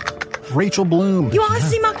 Rachel Bloom. You want to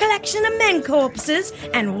see my collection of men corpses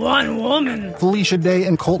and one woman? Felicia Day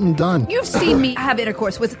and Colton Dunn. You've seen me have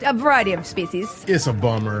intercourse with a variety of species. It's a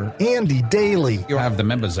bummer. Andy Daly. You have the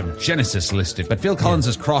members of Genesis listed, but Phil Collins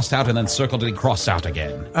is crossed out and then circled and crossed out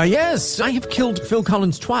again. Yes, I have killed Phil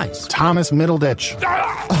Collins twice. Thomas Middleditch.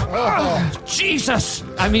 Jesus!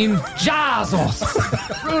 I mean,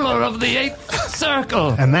 Jazos, ruler of the 8th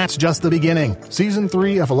circle. And that's just the beginning. Season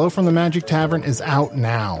 3 of Hello from the Magic Tavern is out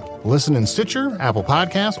now. Listen in Stitcher, Apple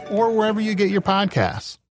Podcasts, or wherever you get your podcasts.